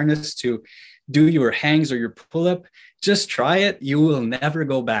using a harness to do your hangs or your pull-up, just try it. You will never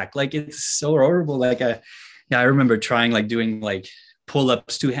go back. Like, it's so horrible. Like I remember trying like doing like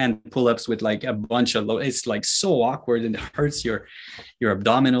pull-ups, two-hand pull-ups with like a bunch of it's like so awkward and it hurts your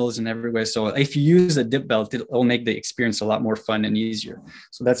abdominals and everywhere. So if you use a dip belt, it'll make the experience a lot more fun and easier.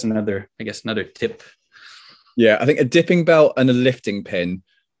 So that's another tip. Yeah, I think a dipping belt and a lifting pin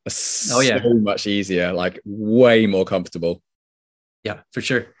are so much easier, like way more comfortable. Yeah, for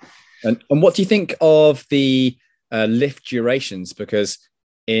sure. And what do you think of the lift durations? Because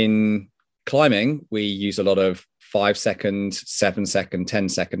in climbing, we use a lot of 5 second, 7 second,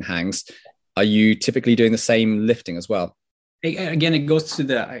 10-second hangs. Are you typically doing the same lifting as well? Again, it goes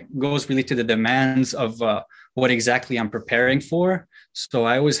really to the demands of what exactly I'm preparing for. So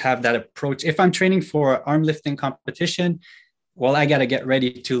I always have that approach. If I'm training for arm lifting competition, well, I got to get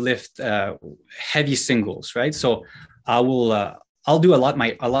ready to lift heavy singles, right? So I'll do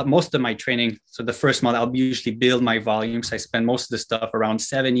most of my training. So the first month, I'll usually build my volume. So I spend most of the stuff around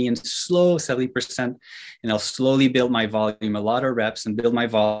 70%, and I'll slowly build my volume, a lot of reps and build my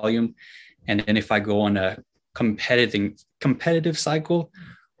volume. And then if I go on a competitive cycle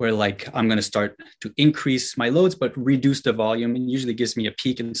where like I'm going to start to increase my loads, but reduce the volume, and usually gives me a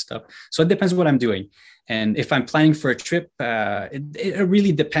peak and stuff. So it depends what I'm doing. And if I'm planning for a trip, it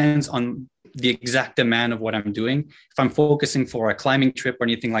really depends on the exact demand of what I'm doing. If I'm focusing for a climbing trip or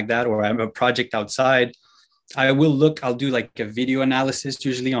anything like that, or I have a project outside, I'll do like a video analysis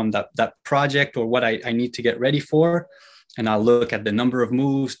usually on that project or what I need to get ready for. And I'll look at the number of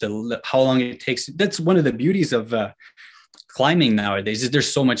moves, how long it takes. That's one of the beauties of climbing nowadays, is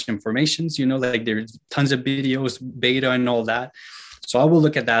there's so much information, like there's tons of videos, beta and all that. So I will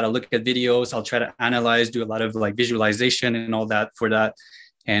look at that. I'll look at videos. I'll try to analyze, do a lot of like visualization and all that for that.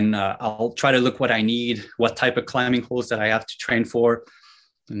 And I'll try to look what I need, what type of climbing holes that I have to train for,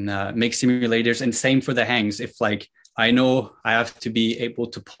 and make simulators. And same for the hangs. If like I know I have to be able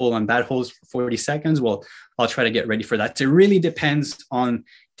to pull on bad holes for 40 seconds, well, I'll try to get ready for that. It really depends on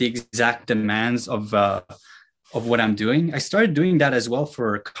the exact demands of what I'm doing. I started doing that as well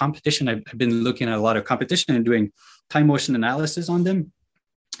for competition. I've been looking at a lot of competition and doing time motion analysis on them.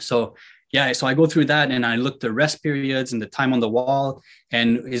 So I go through that and I look the rest periods and the time on the wall.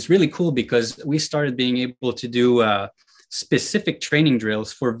 And it's really cool because we started being able to do specific training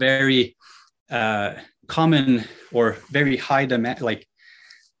drills for very common or very high demand, like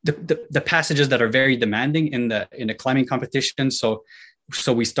the passages that are very demanding in the climbing competition. So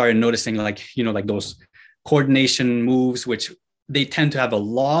we started noticing like, like those coordination moves, which they tend to have a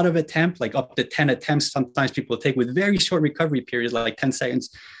lot of attempt, like up to 10 attempts. Sometimes people take with very short recovery periods, like 10 seconds.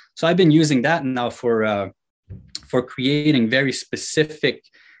 So I've been using that now for creating very specific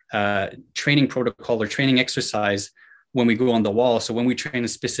training protocol or training exercise when we go on the wall. So when we train a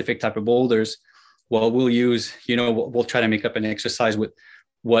specific type of boulders, well, we'll use, we'll try to make up an exercise with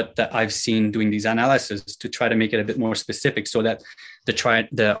what I've seen doing these analyses to try to make it a bit more specific, so that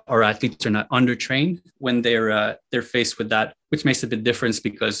our athletes are not undertrained when they're faced with that, which makes a bit difference.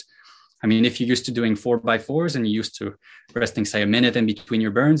 Because I mean, if you're used to doing 4x4s and you're used to resting, say, a minute in between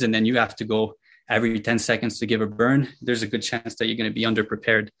your burns, and then you have to go every 10 seconds to give a burn, there's a good chance that you're going to be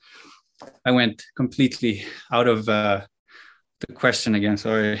underprepared. I went completely out of the question again.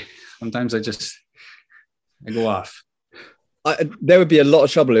 Sorry. Sometimes I go off. There would be a lot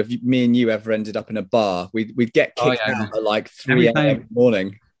of trouble if me and you ever ended up in a bar. We'd get kicked out at like 3 a.m. in the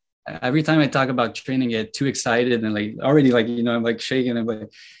morning. Every time I talk about training, I get too excited and like already like, I'm like shaking. I'm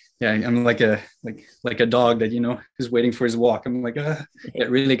like, yeah, I'm like a dog that, is waiting for his walk. I'm like, I get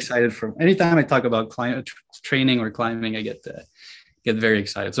really excited from anytime I talk about training or climbing, I get very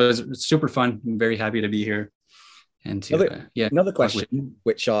excited. So it's super fun. I'm very happy to be here. And another question,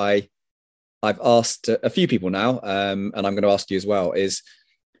 which I've asked a few people now, and I'm going to ask you as well, is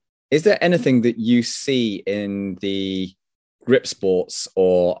there anything that you see in the grip sports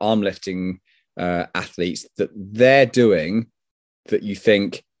or arm lifting athletes that they're doing that you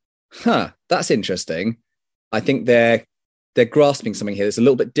think, that's interesting? I think they're grasping something here that's a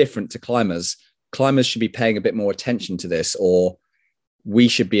little bit different to climbers. Climbers should be paying a bit more attention to this, or we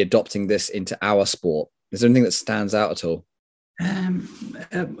should be adopting this into our sport. Is there anything that stands out at all?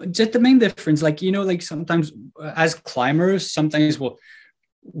 Just the main difference, like, like sometimes as climbers, sometimes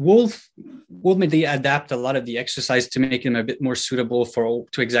we'll maybe adapt a lot of the exercise to make them a bit more suitable for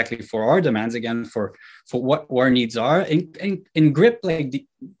our demands, again, for what our needs are. In grip, like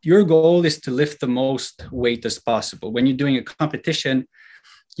your goal is to lift the most weight as possible. When you're doing a competition,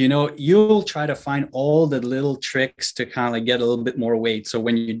 you'll try to find all the little tricks to kind of like get a little bit more weight. So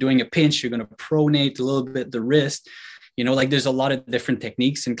when you're doing a pinch, you're going to pronate a little bit the wrist. Like there's a lot of different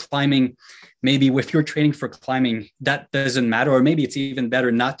techniques in climbing. Maybe if you're training for climbing, that doesn't matter, or maybe it's even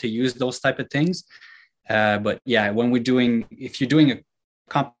better not to use those type of things. But yeah, if you're doing a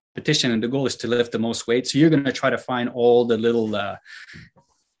competition and the goal is to lift the most weight, so you're going to try to find all the little,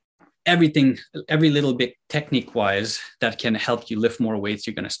 every little bit technique wise that can help you lift more weights,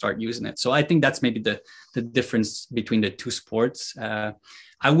 you're going to start using it. So I think that's maybe the difference between the two sports. I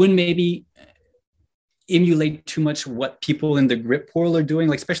wouldn't maybe emulate too much what people in the grip world are doing,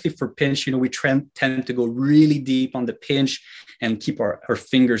 like especially for pinch. We tend to go really deep on the pinch and keep our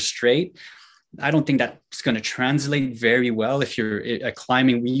fingers straight. I don't think that's going to translate very well. If you're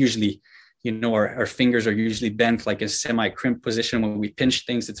climbing, we usually, our fingers are usually bent like a semi-crimp position. When we pinch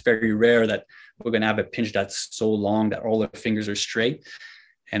things, it's very rare that we're going to have a pinch that's so long that all our fingers are straight.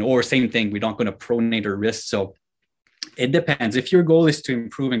 Or same thing, we're not going to pronate our wrists. So it depends. If your goal is to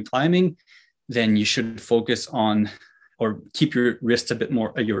improve in climbing, then you should focus on, or keep your wrists a bit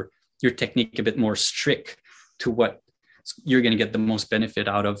more, your technique a bit more strict to what you're going to get the most benefit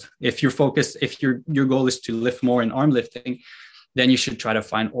out of. If your goal is to lift more in arm lifting, then you should try to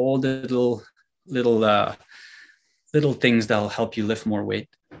find all the little things that'll help you lift more weight.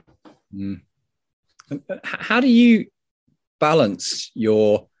 How do you balance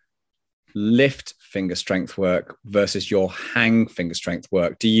your lift finger strength work versus your hang finger strength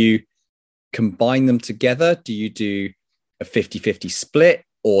work? Do you combine them together? Do you do a 50-50 split,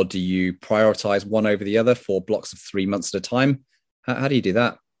 or do you prioritize one over the other for blocks of 3 months at a time? How do you do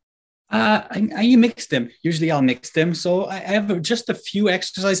that? I mix them. Usually I'll mix them. So I have just a few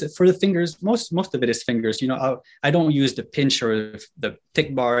exercises for the fingers. Most of it is fingers. I don't use the pinch or the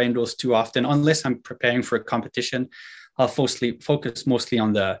tick bar angles too often, unless I'm preparing for a competition. I'll focus mostly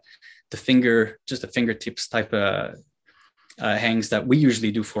on the finger, just the fingertips type of hangs that we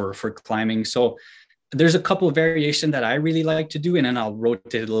usually do for climbing. So there's a couple of variations that I really like to do, and then I'll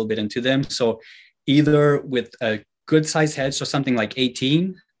rotate a little bit into them. So either with a good size head, so something like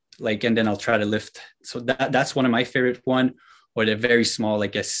 18, and then I'll try to lift. So that's one of my favorite one, or the very small,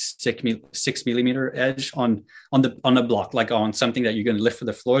 like a 6 millimeter edge on a block, like on something that you're going to lift for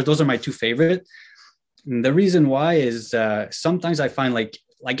the floor. Those are my two favorite. And the reason why is sometimes I find like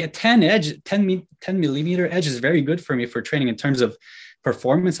a 10 millimeter edge is very good for me for training in terms of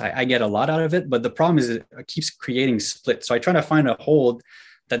performance. I get a lot out of it, but the problem is it keeps creating splits. So I try to find a hold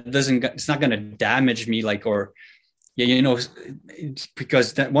that it's not going to damage me, or yeah,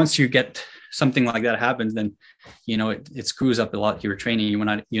 because that once you get something like that happens, then it screws up a lot your training.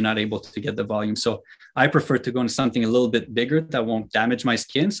 You're not able to get the volume. So I prefer to go into something a little bit bigger that won't damage my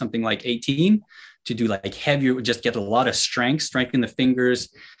skin, something like 18, to do like heavier, just get a lot of strengthen the fingers,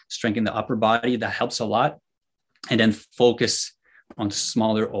 strengthen the upper body. That helps a lot. And then focus on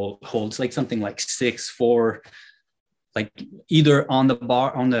smaller holds, like something like 6, 4, like either on the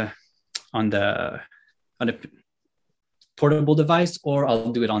bar, on the portable device, or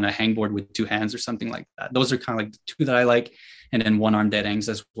I'll do it on a hangboard with 2 hands or something like that. Those are kind of like the 2 that I like. And then 1-arm dead hangs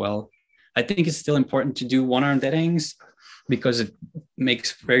as well. I think it's still important to do 1-arm dead hangs because it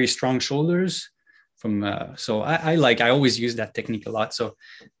makes very strong shoulders. So I always use that technique a lot. So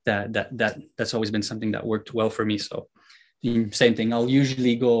that's always been something that worked well for me. So same thing. I'll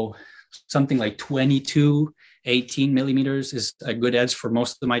usually go something like 22, 18 millimeters is a good edge for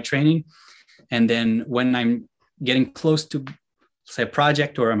most of my training. And then when I'm getting close to, say, a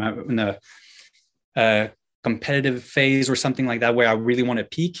project, or I'm in a competitive phase or something like that, where I really want to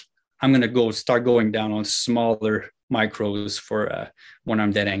peak, I'm going to start going down on smaller micros for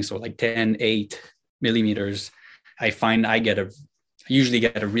 1-arm dead hang. So like 10, 8 millimeters. I find I usually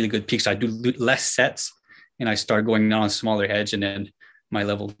get a really good peak. So I do less sets and I start going down on smaller hedge, and then my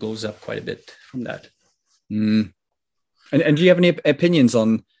level goes up quite a bit from that. And do you have any opinions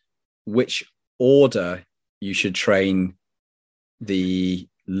on which order you should train the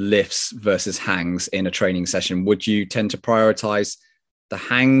lifts versus hangs in a training session? Would you tend to prioritize the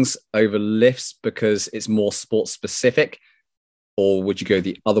hangs over lifts because it's more sport specific, or would you go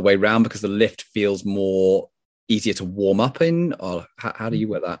the other way around because the lift feels more easier to warm up in? Or how do you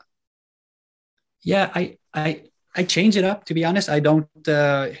wear that? Yeah, I change it up, to be honest. I don't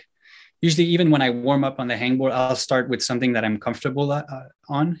usually, even when I warm up on the hangboard, I'll start with something that I'm comfortable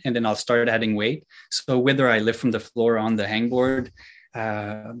on, and then I'll start adding weight. So whether I lift from the floor on the hangboard,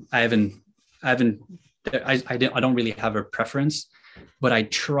 I don't really have a preference, but I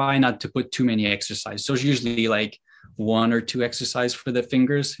try not to put too many exercises. So it's usually like 1 or 2 exercises for the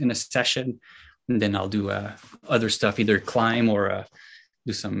fingers in a session, and then I'll do other stuff, either climb or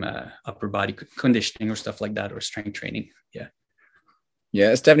do some upper body conditioning or stuff like that, or strength training.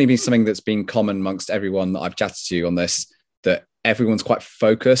 Yeah, it's definitely been something that's been common amongst everyone that I've chatted to on this, that everyone's quite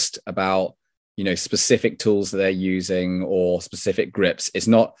focused about, specific tools that they're using or specific grips. It's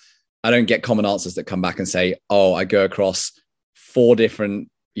not, I don't get common answers that come back and say, oh, I go across 4 different,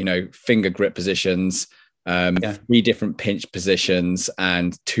 finger grip positions, 3 different pinch positions,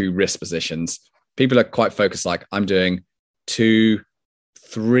 and 2 wrist positions. People are quite focused, like I'm doing 2,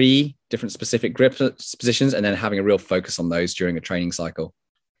 3 different specific grip positions, and then having a real focus on those during a training cycle.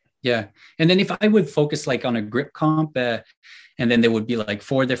 Yeah. And then if I would focus like on a grip comp, and then there would be like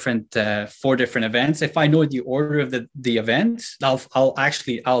 4 different events. If I know the order of the events,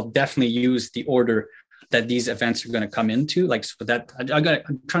 I'll definitely use the order that these events are going to come into. Like, so that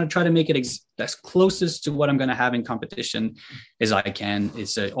I'm trying to make it as closest to what I'm going to have in competition as I can.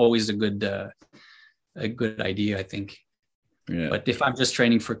 It's always a good idea, I think. Yeah. But if I'm just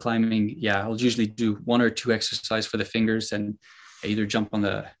training for climbing, I'll usually do 1 or 2 exercises for the fingers, and either jump on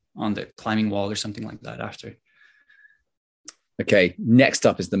the climbing wall or something like that after. Okay, next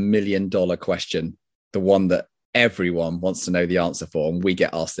up is the $1 million question, the one that everyone wants to know the answer for, and we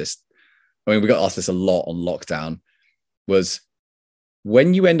get asked this. I mean, we got asked this a lot on lockdown. Was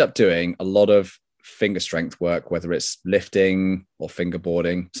when you end up doing a lot of finger strength work, whether it's lifting or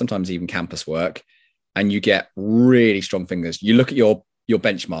fingerboarding, sometimes even campus work, and you get really strong fingers, you look at your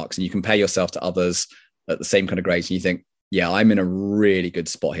benchmarks and you compare yourself to others at the same kind of grades, and you think, yeah, I'm in a really good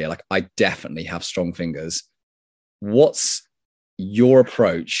spot here. Like, I definitely have strong fingers. What's your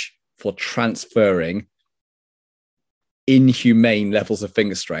approach for transferring inhumane levels of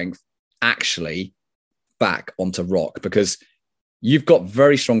finger strength actually back onto rock? Because you've got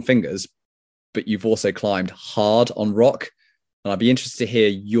very strong fingers, but you've also climbed hard on rock. And I'd be interested to hear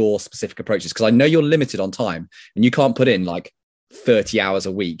your specific approaches, because I know you're limited on time and you can't put in like 30 hours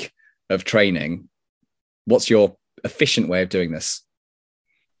a week of training. What's your efficient way of doing this?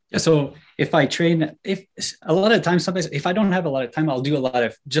 So if I train, sometimes if I don't have a lot of time, I'll do a lot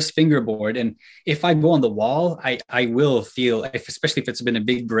of just fingerboard. And if I go on the wall, I will feel, especially if it's been a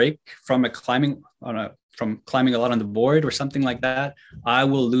big break from climbing a lot on the board or something like that, I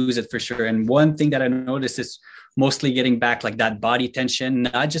will lose it for sure. And one thing that I noticed is mostly getting back like that body tension,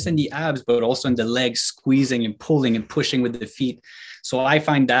 not just in the abs, but also in the legs, squeezing and pulling and pushing with the feet. So I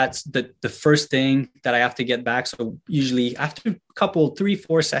find that's the first thing that I have to get back. So usually after a couple,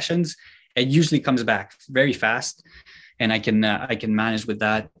 3-4 sessions, it usually comes back very fast, and I can manage with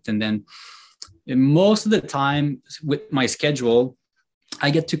that. And then And most of the time with my schedule, I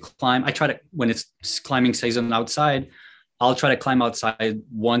get to climb. I try to, when it's climbing season outside, I'll try to climb outside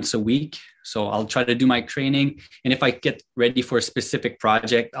once a week. So I'll try to do my training. And if I get ready for a specific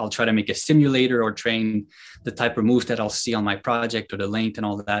project, I'll try to make a simulator or train the type of moves that I'll see on my project or the length and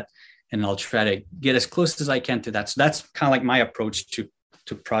all of that. And I'll try to get as close as I can to that. So that's kind of like my approach to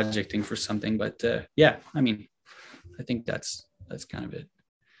projecting for something. But yeah, I mean, I think that's kind of it.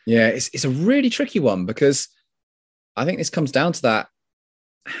 Yeah, it's a really tricky one, because I think this comes down to that,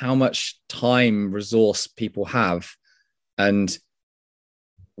 how much time resource people have and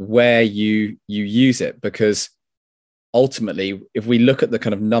where you use it. Because ultimately, if we look at the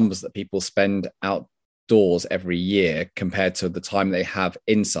kind of numbers that people spend outdoors every year compared to the time they have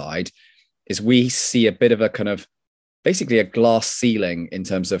inside, is we see a bit of a kind of basically a glass ceiling in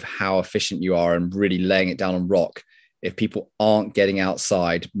terms of how efficient you are and really laying it down on rock if people aren't getting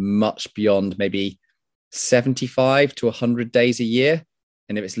outside much beyond maybe 75 to 100 days a year.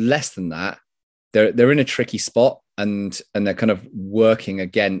 And if it's less than that, they're in a tricky spot, and they're kind of working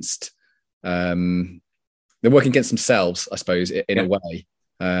against themselves, I suppose, in a way,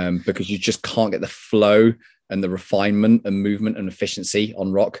 because you just can't get the flow and the refinement and movement and efficiency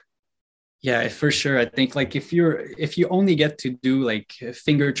on rock. Yeah, for sure. I think like if you only get to do like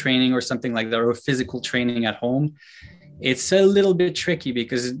finger training or something like that, or physical training at home, it's a little bit tricky,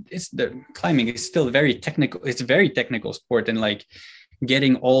 because the climbing is still very technical. It's a very technical sport, and like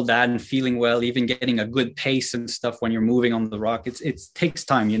getting all that and feeling well, even getting a good pace and stuff when you're moving on the rock, it takes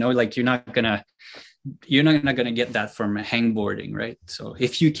time, like you're not gonna get that from hangboarding, right? So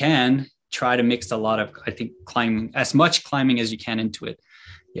if you can try to mix a lot of, I think, climbing, as much climbing as you can into it.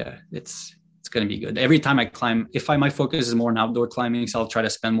 Yeah, it's going to be good. Every time I climb, my focus is more on outdoor climbing, so I'll try to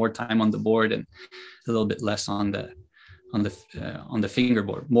spend more time on the board and a little bit less on the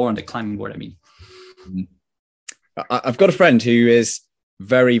fingerboard, more on the climbing board. I mean, I've got a friend who is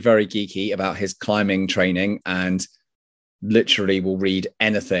very, very geeky about his climbing training, and literally will read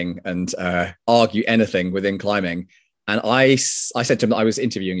anything and argue anything within climbing. And I said to him that I was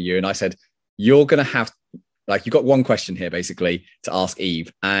interviewing you, and I said, you're going to have, like, you've got one question here basically to ask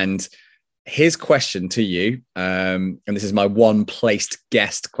Yves. And his question to you, and this is my one placed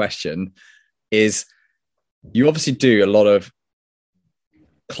guest question, is you obviously do a lot of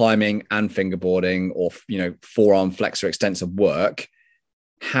climbing and fingerboarding, or, forearm flexor extensor work.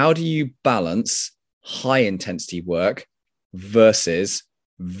 How do you balance high intensity work versus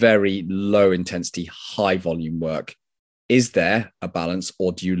very low intensity, high volume work? Is there a balance,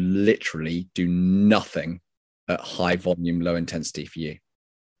 or do you literally do nothing at high volume, low intensity for you?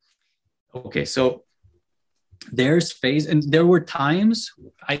 Okay, so there's phase, and there were times,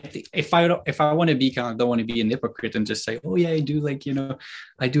 I think, if I want to be kind of, don't want to be an hypocrite and just say, oh yeah, I do, like,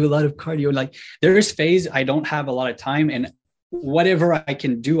 I do a lot of cardio. Like, there's phase I don't have a lot of time, and whatever I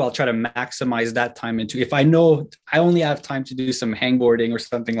can do, I'll try to maximize that time into. If I know I only have time to do some hangboarding or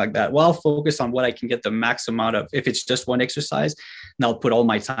something like that, well, I'll focus on what I can get the max amount of. If it's just one exercise, and I'll put all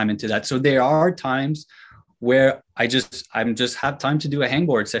my time into that. So there are times where I just have time to do a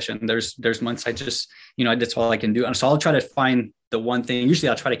hangboard session. There's months I just, that's all I can do. And so I'll try to find the one thing. Usually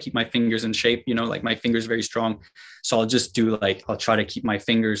I'll try to keep my fingers in shape, like my fingers very strong. So I'll just do I'll try to keep my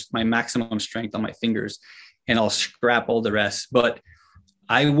fingers, my maximum strength on my fingers, and I'll scrap all the rest. But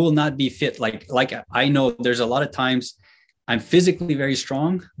I will not be fit. Like I know there's a lot of times I'm physically very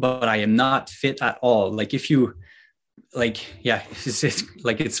strong, but I am not fit at all. Like if you,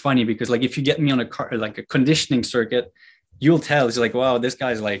 it's funny because if you get me on a conditioning circuit, you'll tell. It's like, wow, this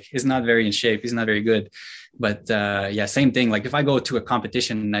guy's is not very in shape. He's not very good. But same thing. Like if I go to a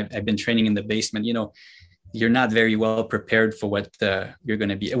competition and I've been training in the basement, you're not very well prepared for what you're going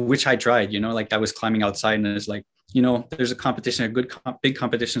to be, which I tried, I was climbing outside, and it's there's a competition, big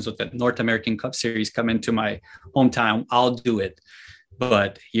competitions with the North American Cup Series come into my hometown. I'll do it.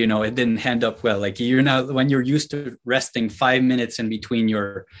 But, it didn't end up well. Like when you're used to resting 5 minutes in between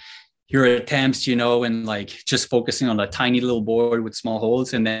your attempts, and just focusing on a tiny little board with small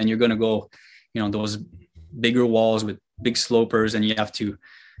holes. And then you're going to go, those bigger walls with big slopers, and you have to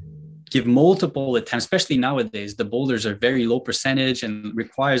give multiple attempts, especially nowadays. The boulders are very low percentage and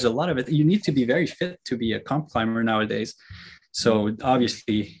requires a lot of it. You need to be very fit to be a comp climber nowadays. So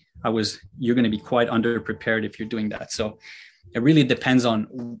obviously you're going to be quite underprepared if you're doing that. So it really depends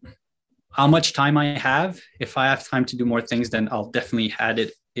on how much time I have. If I have time to do more things, then I'll definitely add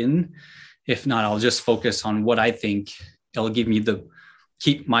it in. If not, I'll just focus on what I think it'll give me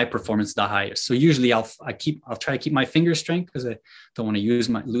keep my performance the highest. So usually I'll try to keep my finger strength, because I don't want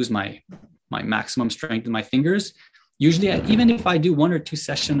to lose my maximum strength in my fingers. usually even if I do 1 or 2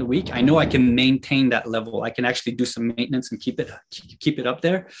 sessions a week, I know I can maintain that level. I can actually do some maintenance and keep it up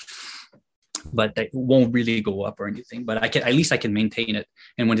there, but it won't really go up or anything. But at least I can maintain it.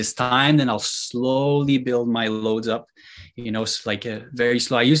 And when it's time, then I'll slowly build my loads up. It's like a very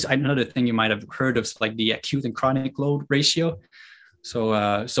slow. Another thing you might have heard of, like the acute and chronic load ratio. So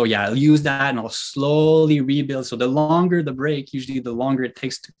I'll use that and I'll slowly rebuild. So the longer the break, usually the longer it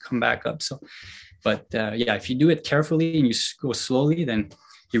takes to come back up. But if you do it carefully and you go slowly, then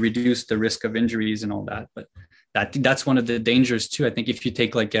you reduce the risk of injuries and all that. But that's one of the dangers too. I think if you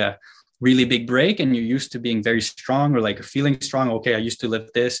take like a really big break and you're used to being very strong or like feeling strong, okay, I used to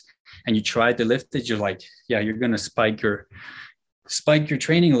lift this, and you try to lift it, you're like, you're going to spike your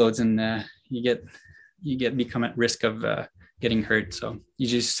training loads, and you become at risk of getting hurt. So you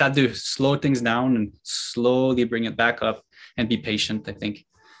just have to slow things down and slowly bring it back up and be patient. I think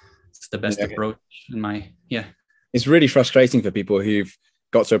it's the best approach It's really frustrating for people who've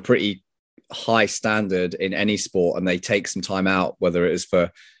got to a pretty high standard in any sport and they take some time out, whether it is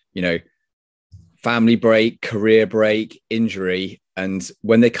for, family break, career break, injury. And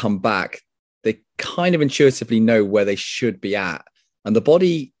when they come back, they kind of intuitively know where they should be at. And the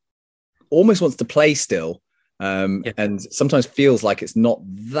body almost wants to play still. And sometimes feels like it's not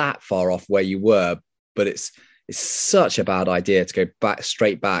that far off where you were, but it's such a bad idea to go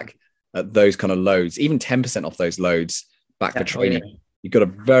straight back at those kind of loads, even 10% off those loads back for training. You've got to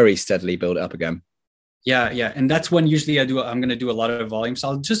very steadily build it up again. Yeah. And that's when usually I'm going to do a lot of volume. So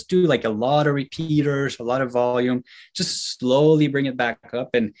I'll just do like a lot of repeaters, a lot of volume, just slowly bring it back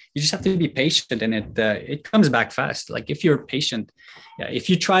up. And you just have to be patient, and it comes back fast. Like if you're patient, if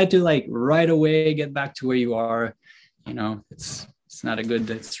you try to like right away get back to where you are, it's not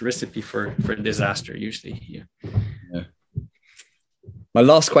it's a recipe for disaster usually. Yeah. My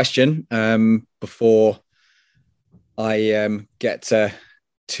last question, before I get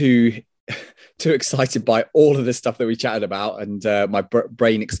too excited by all of the stuff that we chatted about and my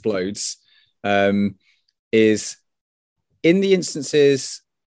brain explodes, is in the instances,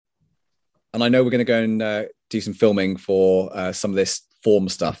 and I know we're going to go and do some filming for some of this form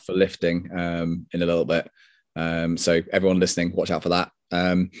stuff for lifting in a little bit. So everyone listening, watch out for that.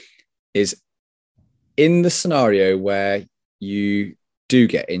 Is in the scenario where you do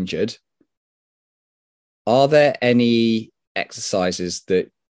get injured, are there any exercises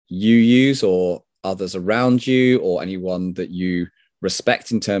that you use or others around you or anyone that you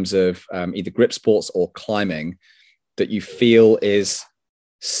respect in terms of either grip sports or climbing that you feel is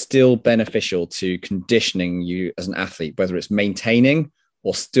still beneficial to conditioning you as an athlete, whether it's maintaining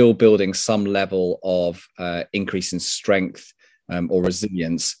or still building some level of increase in strength or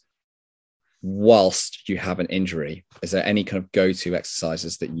resilience whilst you have an injury? Is there any kind of go-to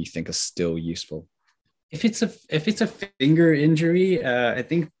exercises that you think are still useful? If it's a finger injury, I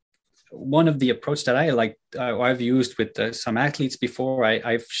think one of the approach that I like, I've used with some athletes before,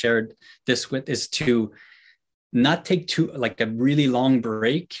 I've shared this with, is to not take like a really long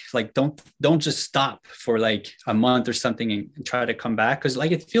break. Like don't just stop for like a month or something and try to come back, because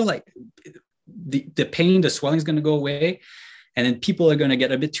like it feel like the pain, the swelling is going to go away, and then people are going to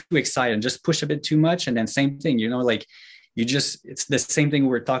get a bit too excited and just push a bit too much, and then same thing, like it's the same thing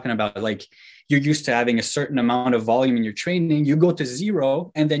we're talking about. Like you're used to having a certain amount of volume in your training, you go to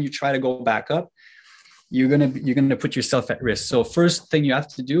 0 and then you try to go back up, you're going to put yourself at risk. So first thing you have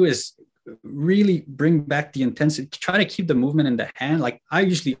to do is really bring back the intensity, try to keep the movement in the hand. Like I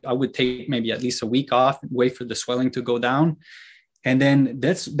would take maybe at least a week off, wait for the swelling to go down. And then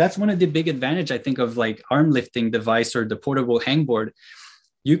that's one of the big advantage, I think, of like arm lifting device or the portable hangboard.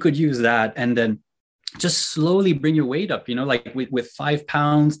 You could use that and then just slowly bring your weight up, like with 5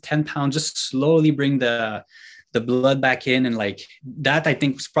 pounds, 10 pounds, just slowly bring the blood back in. And like that, I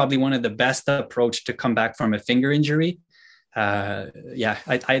think, is probably one of the best approach to come back from a finger injury.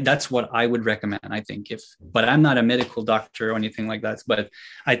 That's what I would recommend, I think, but I'm not a medical doctor or anything like that, but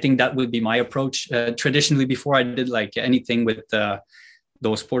I think that would be my approach. Traditionally, before I did like anything with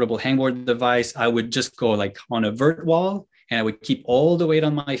those portable hangboard device, I would just go like on a vert wall, and I would keep all the weight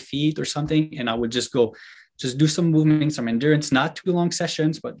on my feet or something. And I would just do some movement, some endurance, not too long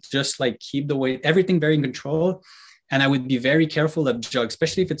sessions, but just like keep the weight, everything very in control. And I would be very careful of jog,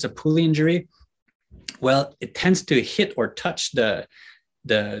 especially if it's a pulley injury. Well, it tends to hit or touch the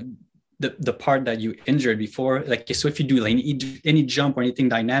part that you injured before. Like, so if you do like any jump or anything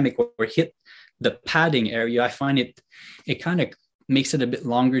dynamic or hit the padding area, I find it kind of makes it a bit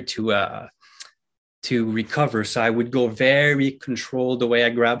longer to to recover. So I would go very controlled the way I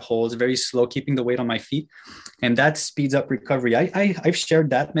grab holds, very slow, keeping the weight on my feet. And that speeds up recovery. I've shared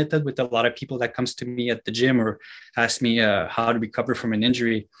that method with a lot of people that comes to me at the gym or ask me how to recover from an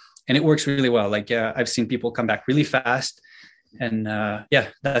injury. And it works really well. Like I've seen people come back really fast. And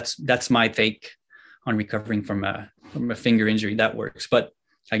that's my take on recovering from a finger injury. That works. But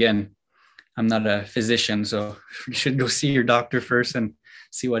again, I'm not a physician, so you should go see your doctor first and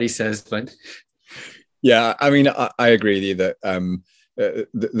see what he says. But yeah, I mean, I agree with you that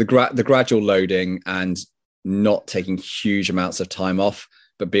the gradual loading and not taking huge amounts of time off,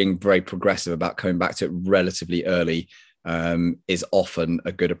 but being very progressive about coming back to it relatively early is often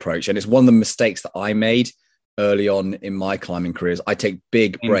a good approach. And it's one of the mistakes that I made early on in my climbing careers. I take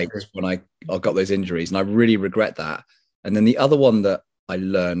big breaks when I got those injuries, and I really regret that. And then the other one that I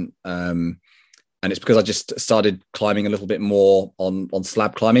learned, and it's because I just started climbing a little bit more on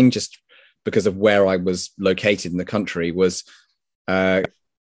slab climbing, just because of where I was located in the country, was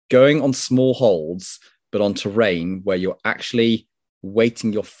going on small holds, but on terrain where you're actually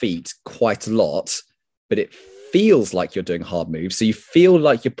weighting your feet quite a lot, but it feels like you're doing hard moves. So you feel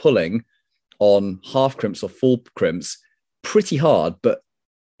like you're pulling on half crimps or full crimps pretty hard, but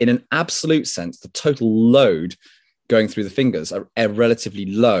in an absolute sense, the total load going through the fingers are relatively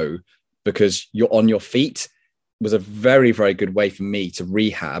low because you're on your feet. Was a very, very good way for me to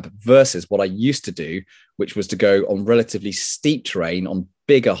rehab versus what I used to do, which was to go on relatively steep terrain on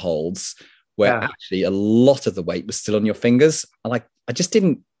bigger holds where actually a lot of the weight was still on your fingers. And I just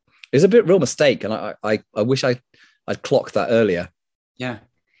didn't, it was a bit real mistake. And I wish I'd clocked that earlier. Yeah.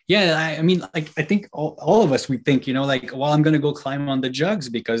 Yeah. I mean, like, I think all of us, we think, like, well, I'm going to go climb on the jugs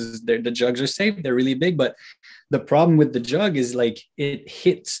because the jugs are safe. They're really big. But the problem with the jug is like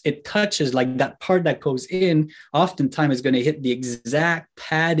it touches like that part that goes in, oftentimes is going to hit the exact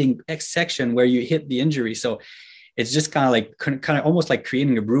padding X section where you hit the injury. So it's just kind of almost like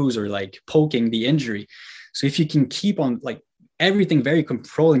creating a bruise or like poking the injury. So if you can keep on like everything very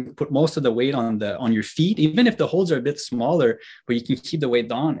controlled, put most of the weight on your feet, even if the holds are a bit smaller, but you can keep the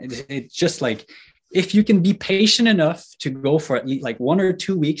weight on. It's just like, if you can be patient enough to go for at least like 1 or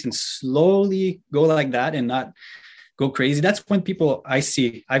 2 weeks and slowly go like that and not go crazy. That's when people I've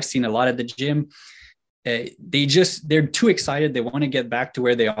seen a lot at the gym. They're too excited. They want to get back to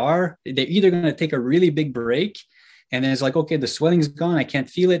where they are. They're either going to take a really big break, and then it's like, okay, the swelling's gone, I can't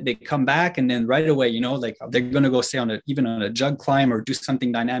feel it. They come back, and then right away, like they're going to go say even on a jug climb or do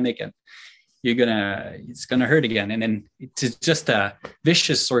something dynamic, and it's gonna hurt again. And then it's just a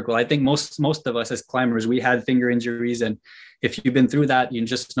vicious circle. I think most of us as climbers, we had finger injuries, and if you've been through that, you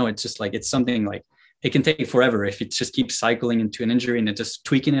just know it's just like, it's something like it can take forever if it just keeps cycling into an injury and it just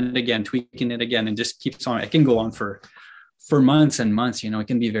tweaking it again and just keeps on. It can go on for months and months. It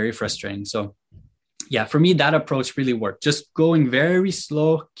can be very frustrating. So yeah, for me, that approach really worked. Just going very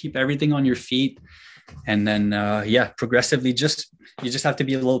slow, keep everything on your feet, and then progressively you just have to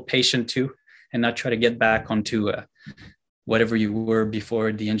be a little patient too, and not try to get back onto whatever you were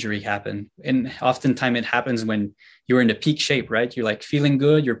before the injury happened. And oftentimes it happens when you're in the peak shape, right? You're like feeling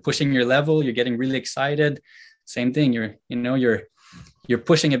good, you're pushing your level, you're getting really excited. Same thing, you're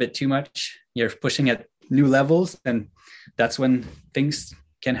pushing a bit too much, you're pushing at new levels, and that's when things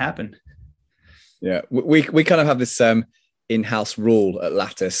can happen. Yeah, we kind of have this in-house rule at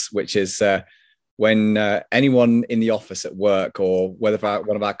Lattice, which is when anyone in the office at work, or whether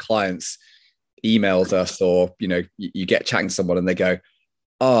one of our clients emails us, or you get chatting to someone and they go,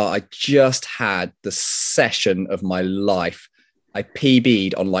 "Oh, I just had the session of my life. I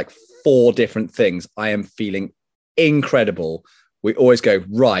PB'd on like 4 different things. I am feeling incredible." We always go,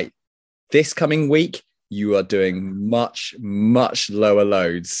 right, this coming week, you are doing much, much lower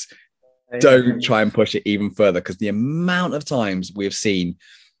loads. Don't try and push it even further, because the amount of times we've seen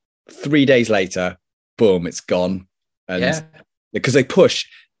 3 days later, boom, it's gone. And because they push,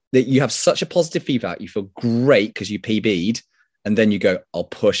 that you have such a positive feedback, you feel great because you PB'd, and then you go, I'll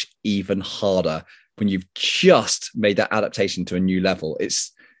push even harder when you've just made that adaptation to a new level. It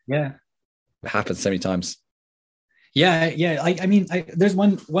happens so many times. Yeah. I mean, there's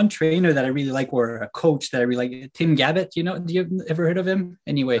one trainer that I really like, or a coach that I really like, Tim Gabbett. Do you ever heard of him?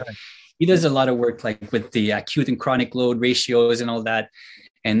 Anyway, he does a lot of work like with the acute and chronic load ratios and all that.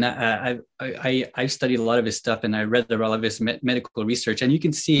 And I've studied a lot of his stuff, and I read a lot of his medical research, and you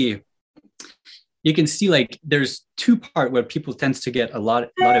can see like there's 2 parts where people tends to get a lot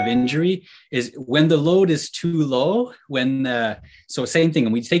of injury is when the load is too low, so same thing,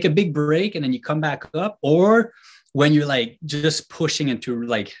 and we take a big break and then you come back up, or when you're like just pushing into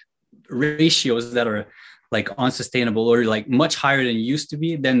like ratios that are like unsustainable or like much higher than it used to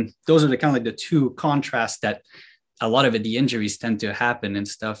be, then those are the kind of like the two contrasts that a lot of it, the injuries tend to happen and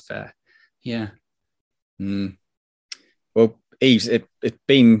stuff. Yeah. Well, Yves, it's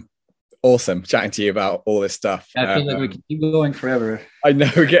been awesome chatting to you about all this stuff. I feel like we can keep going forever. I know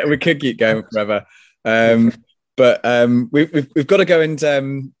we could keep going forever. But we've got to go and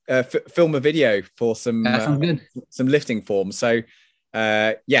film a video for some lifting forms. So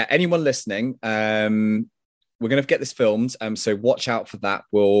anyone listening, we're going to get this filmed. So watch out for that.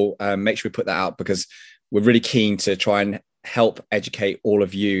 We'll make sure we put that out because we're really keen to try and help educate all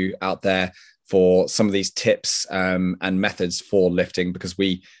of you out there for some of these tips and methods for lifting, because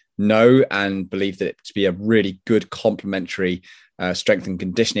we know and believe that it to be a really good complementary strength and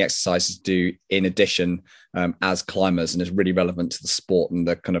conditioning exercises to do in addition as climbers, and is really relevant to the sport and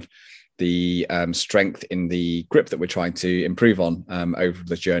the kind of the strength in the grip that we're trying to improve on over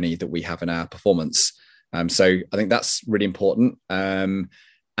the journey that we have in our performance. So I think that's really important.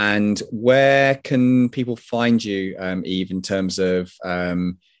 And where can people find you, Yves, in terms of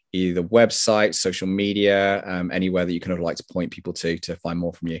either website, social media, anywhere that you kind of like to point people to find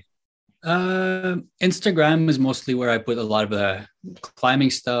more from you? Instagram is mostly where I put a lot of the climbing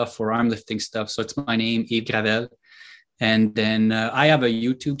stuff or arm lifting stuff. So it's my name, Yves Gravel. And then I have a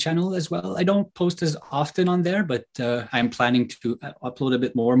YouTube channel as well. I don't post as often on there, but I'm planning to upload a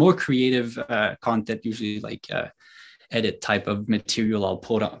bit more creative content, usually like edit type of material I'll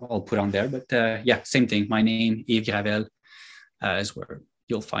put on there. But same thing. My name, Yves Gravel, is where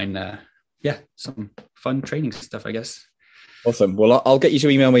you'll find some fun training stuff, I guess. Awesome. Well, I'll get you to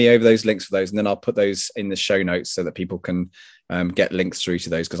email me over those links for those, and then I'll put those in the show notes so that people can get links through to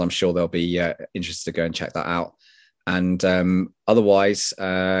those, because I'm sure they'll be interested to go and check that out. And otherwise,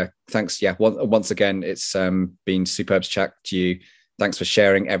 thanks. Yeah, once again, it's been superb to chat to you. Thanks for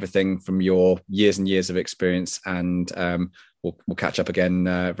sharing everything from your years and years of experience, and we'll catch up again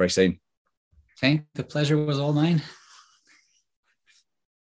very soon. Okay, the pleasure was all mine.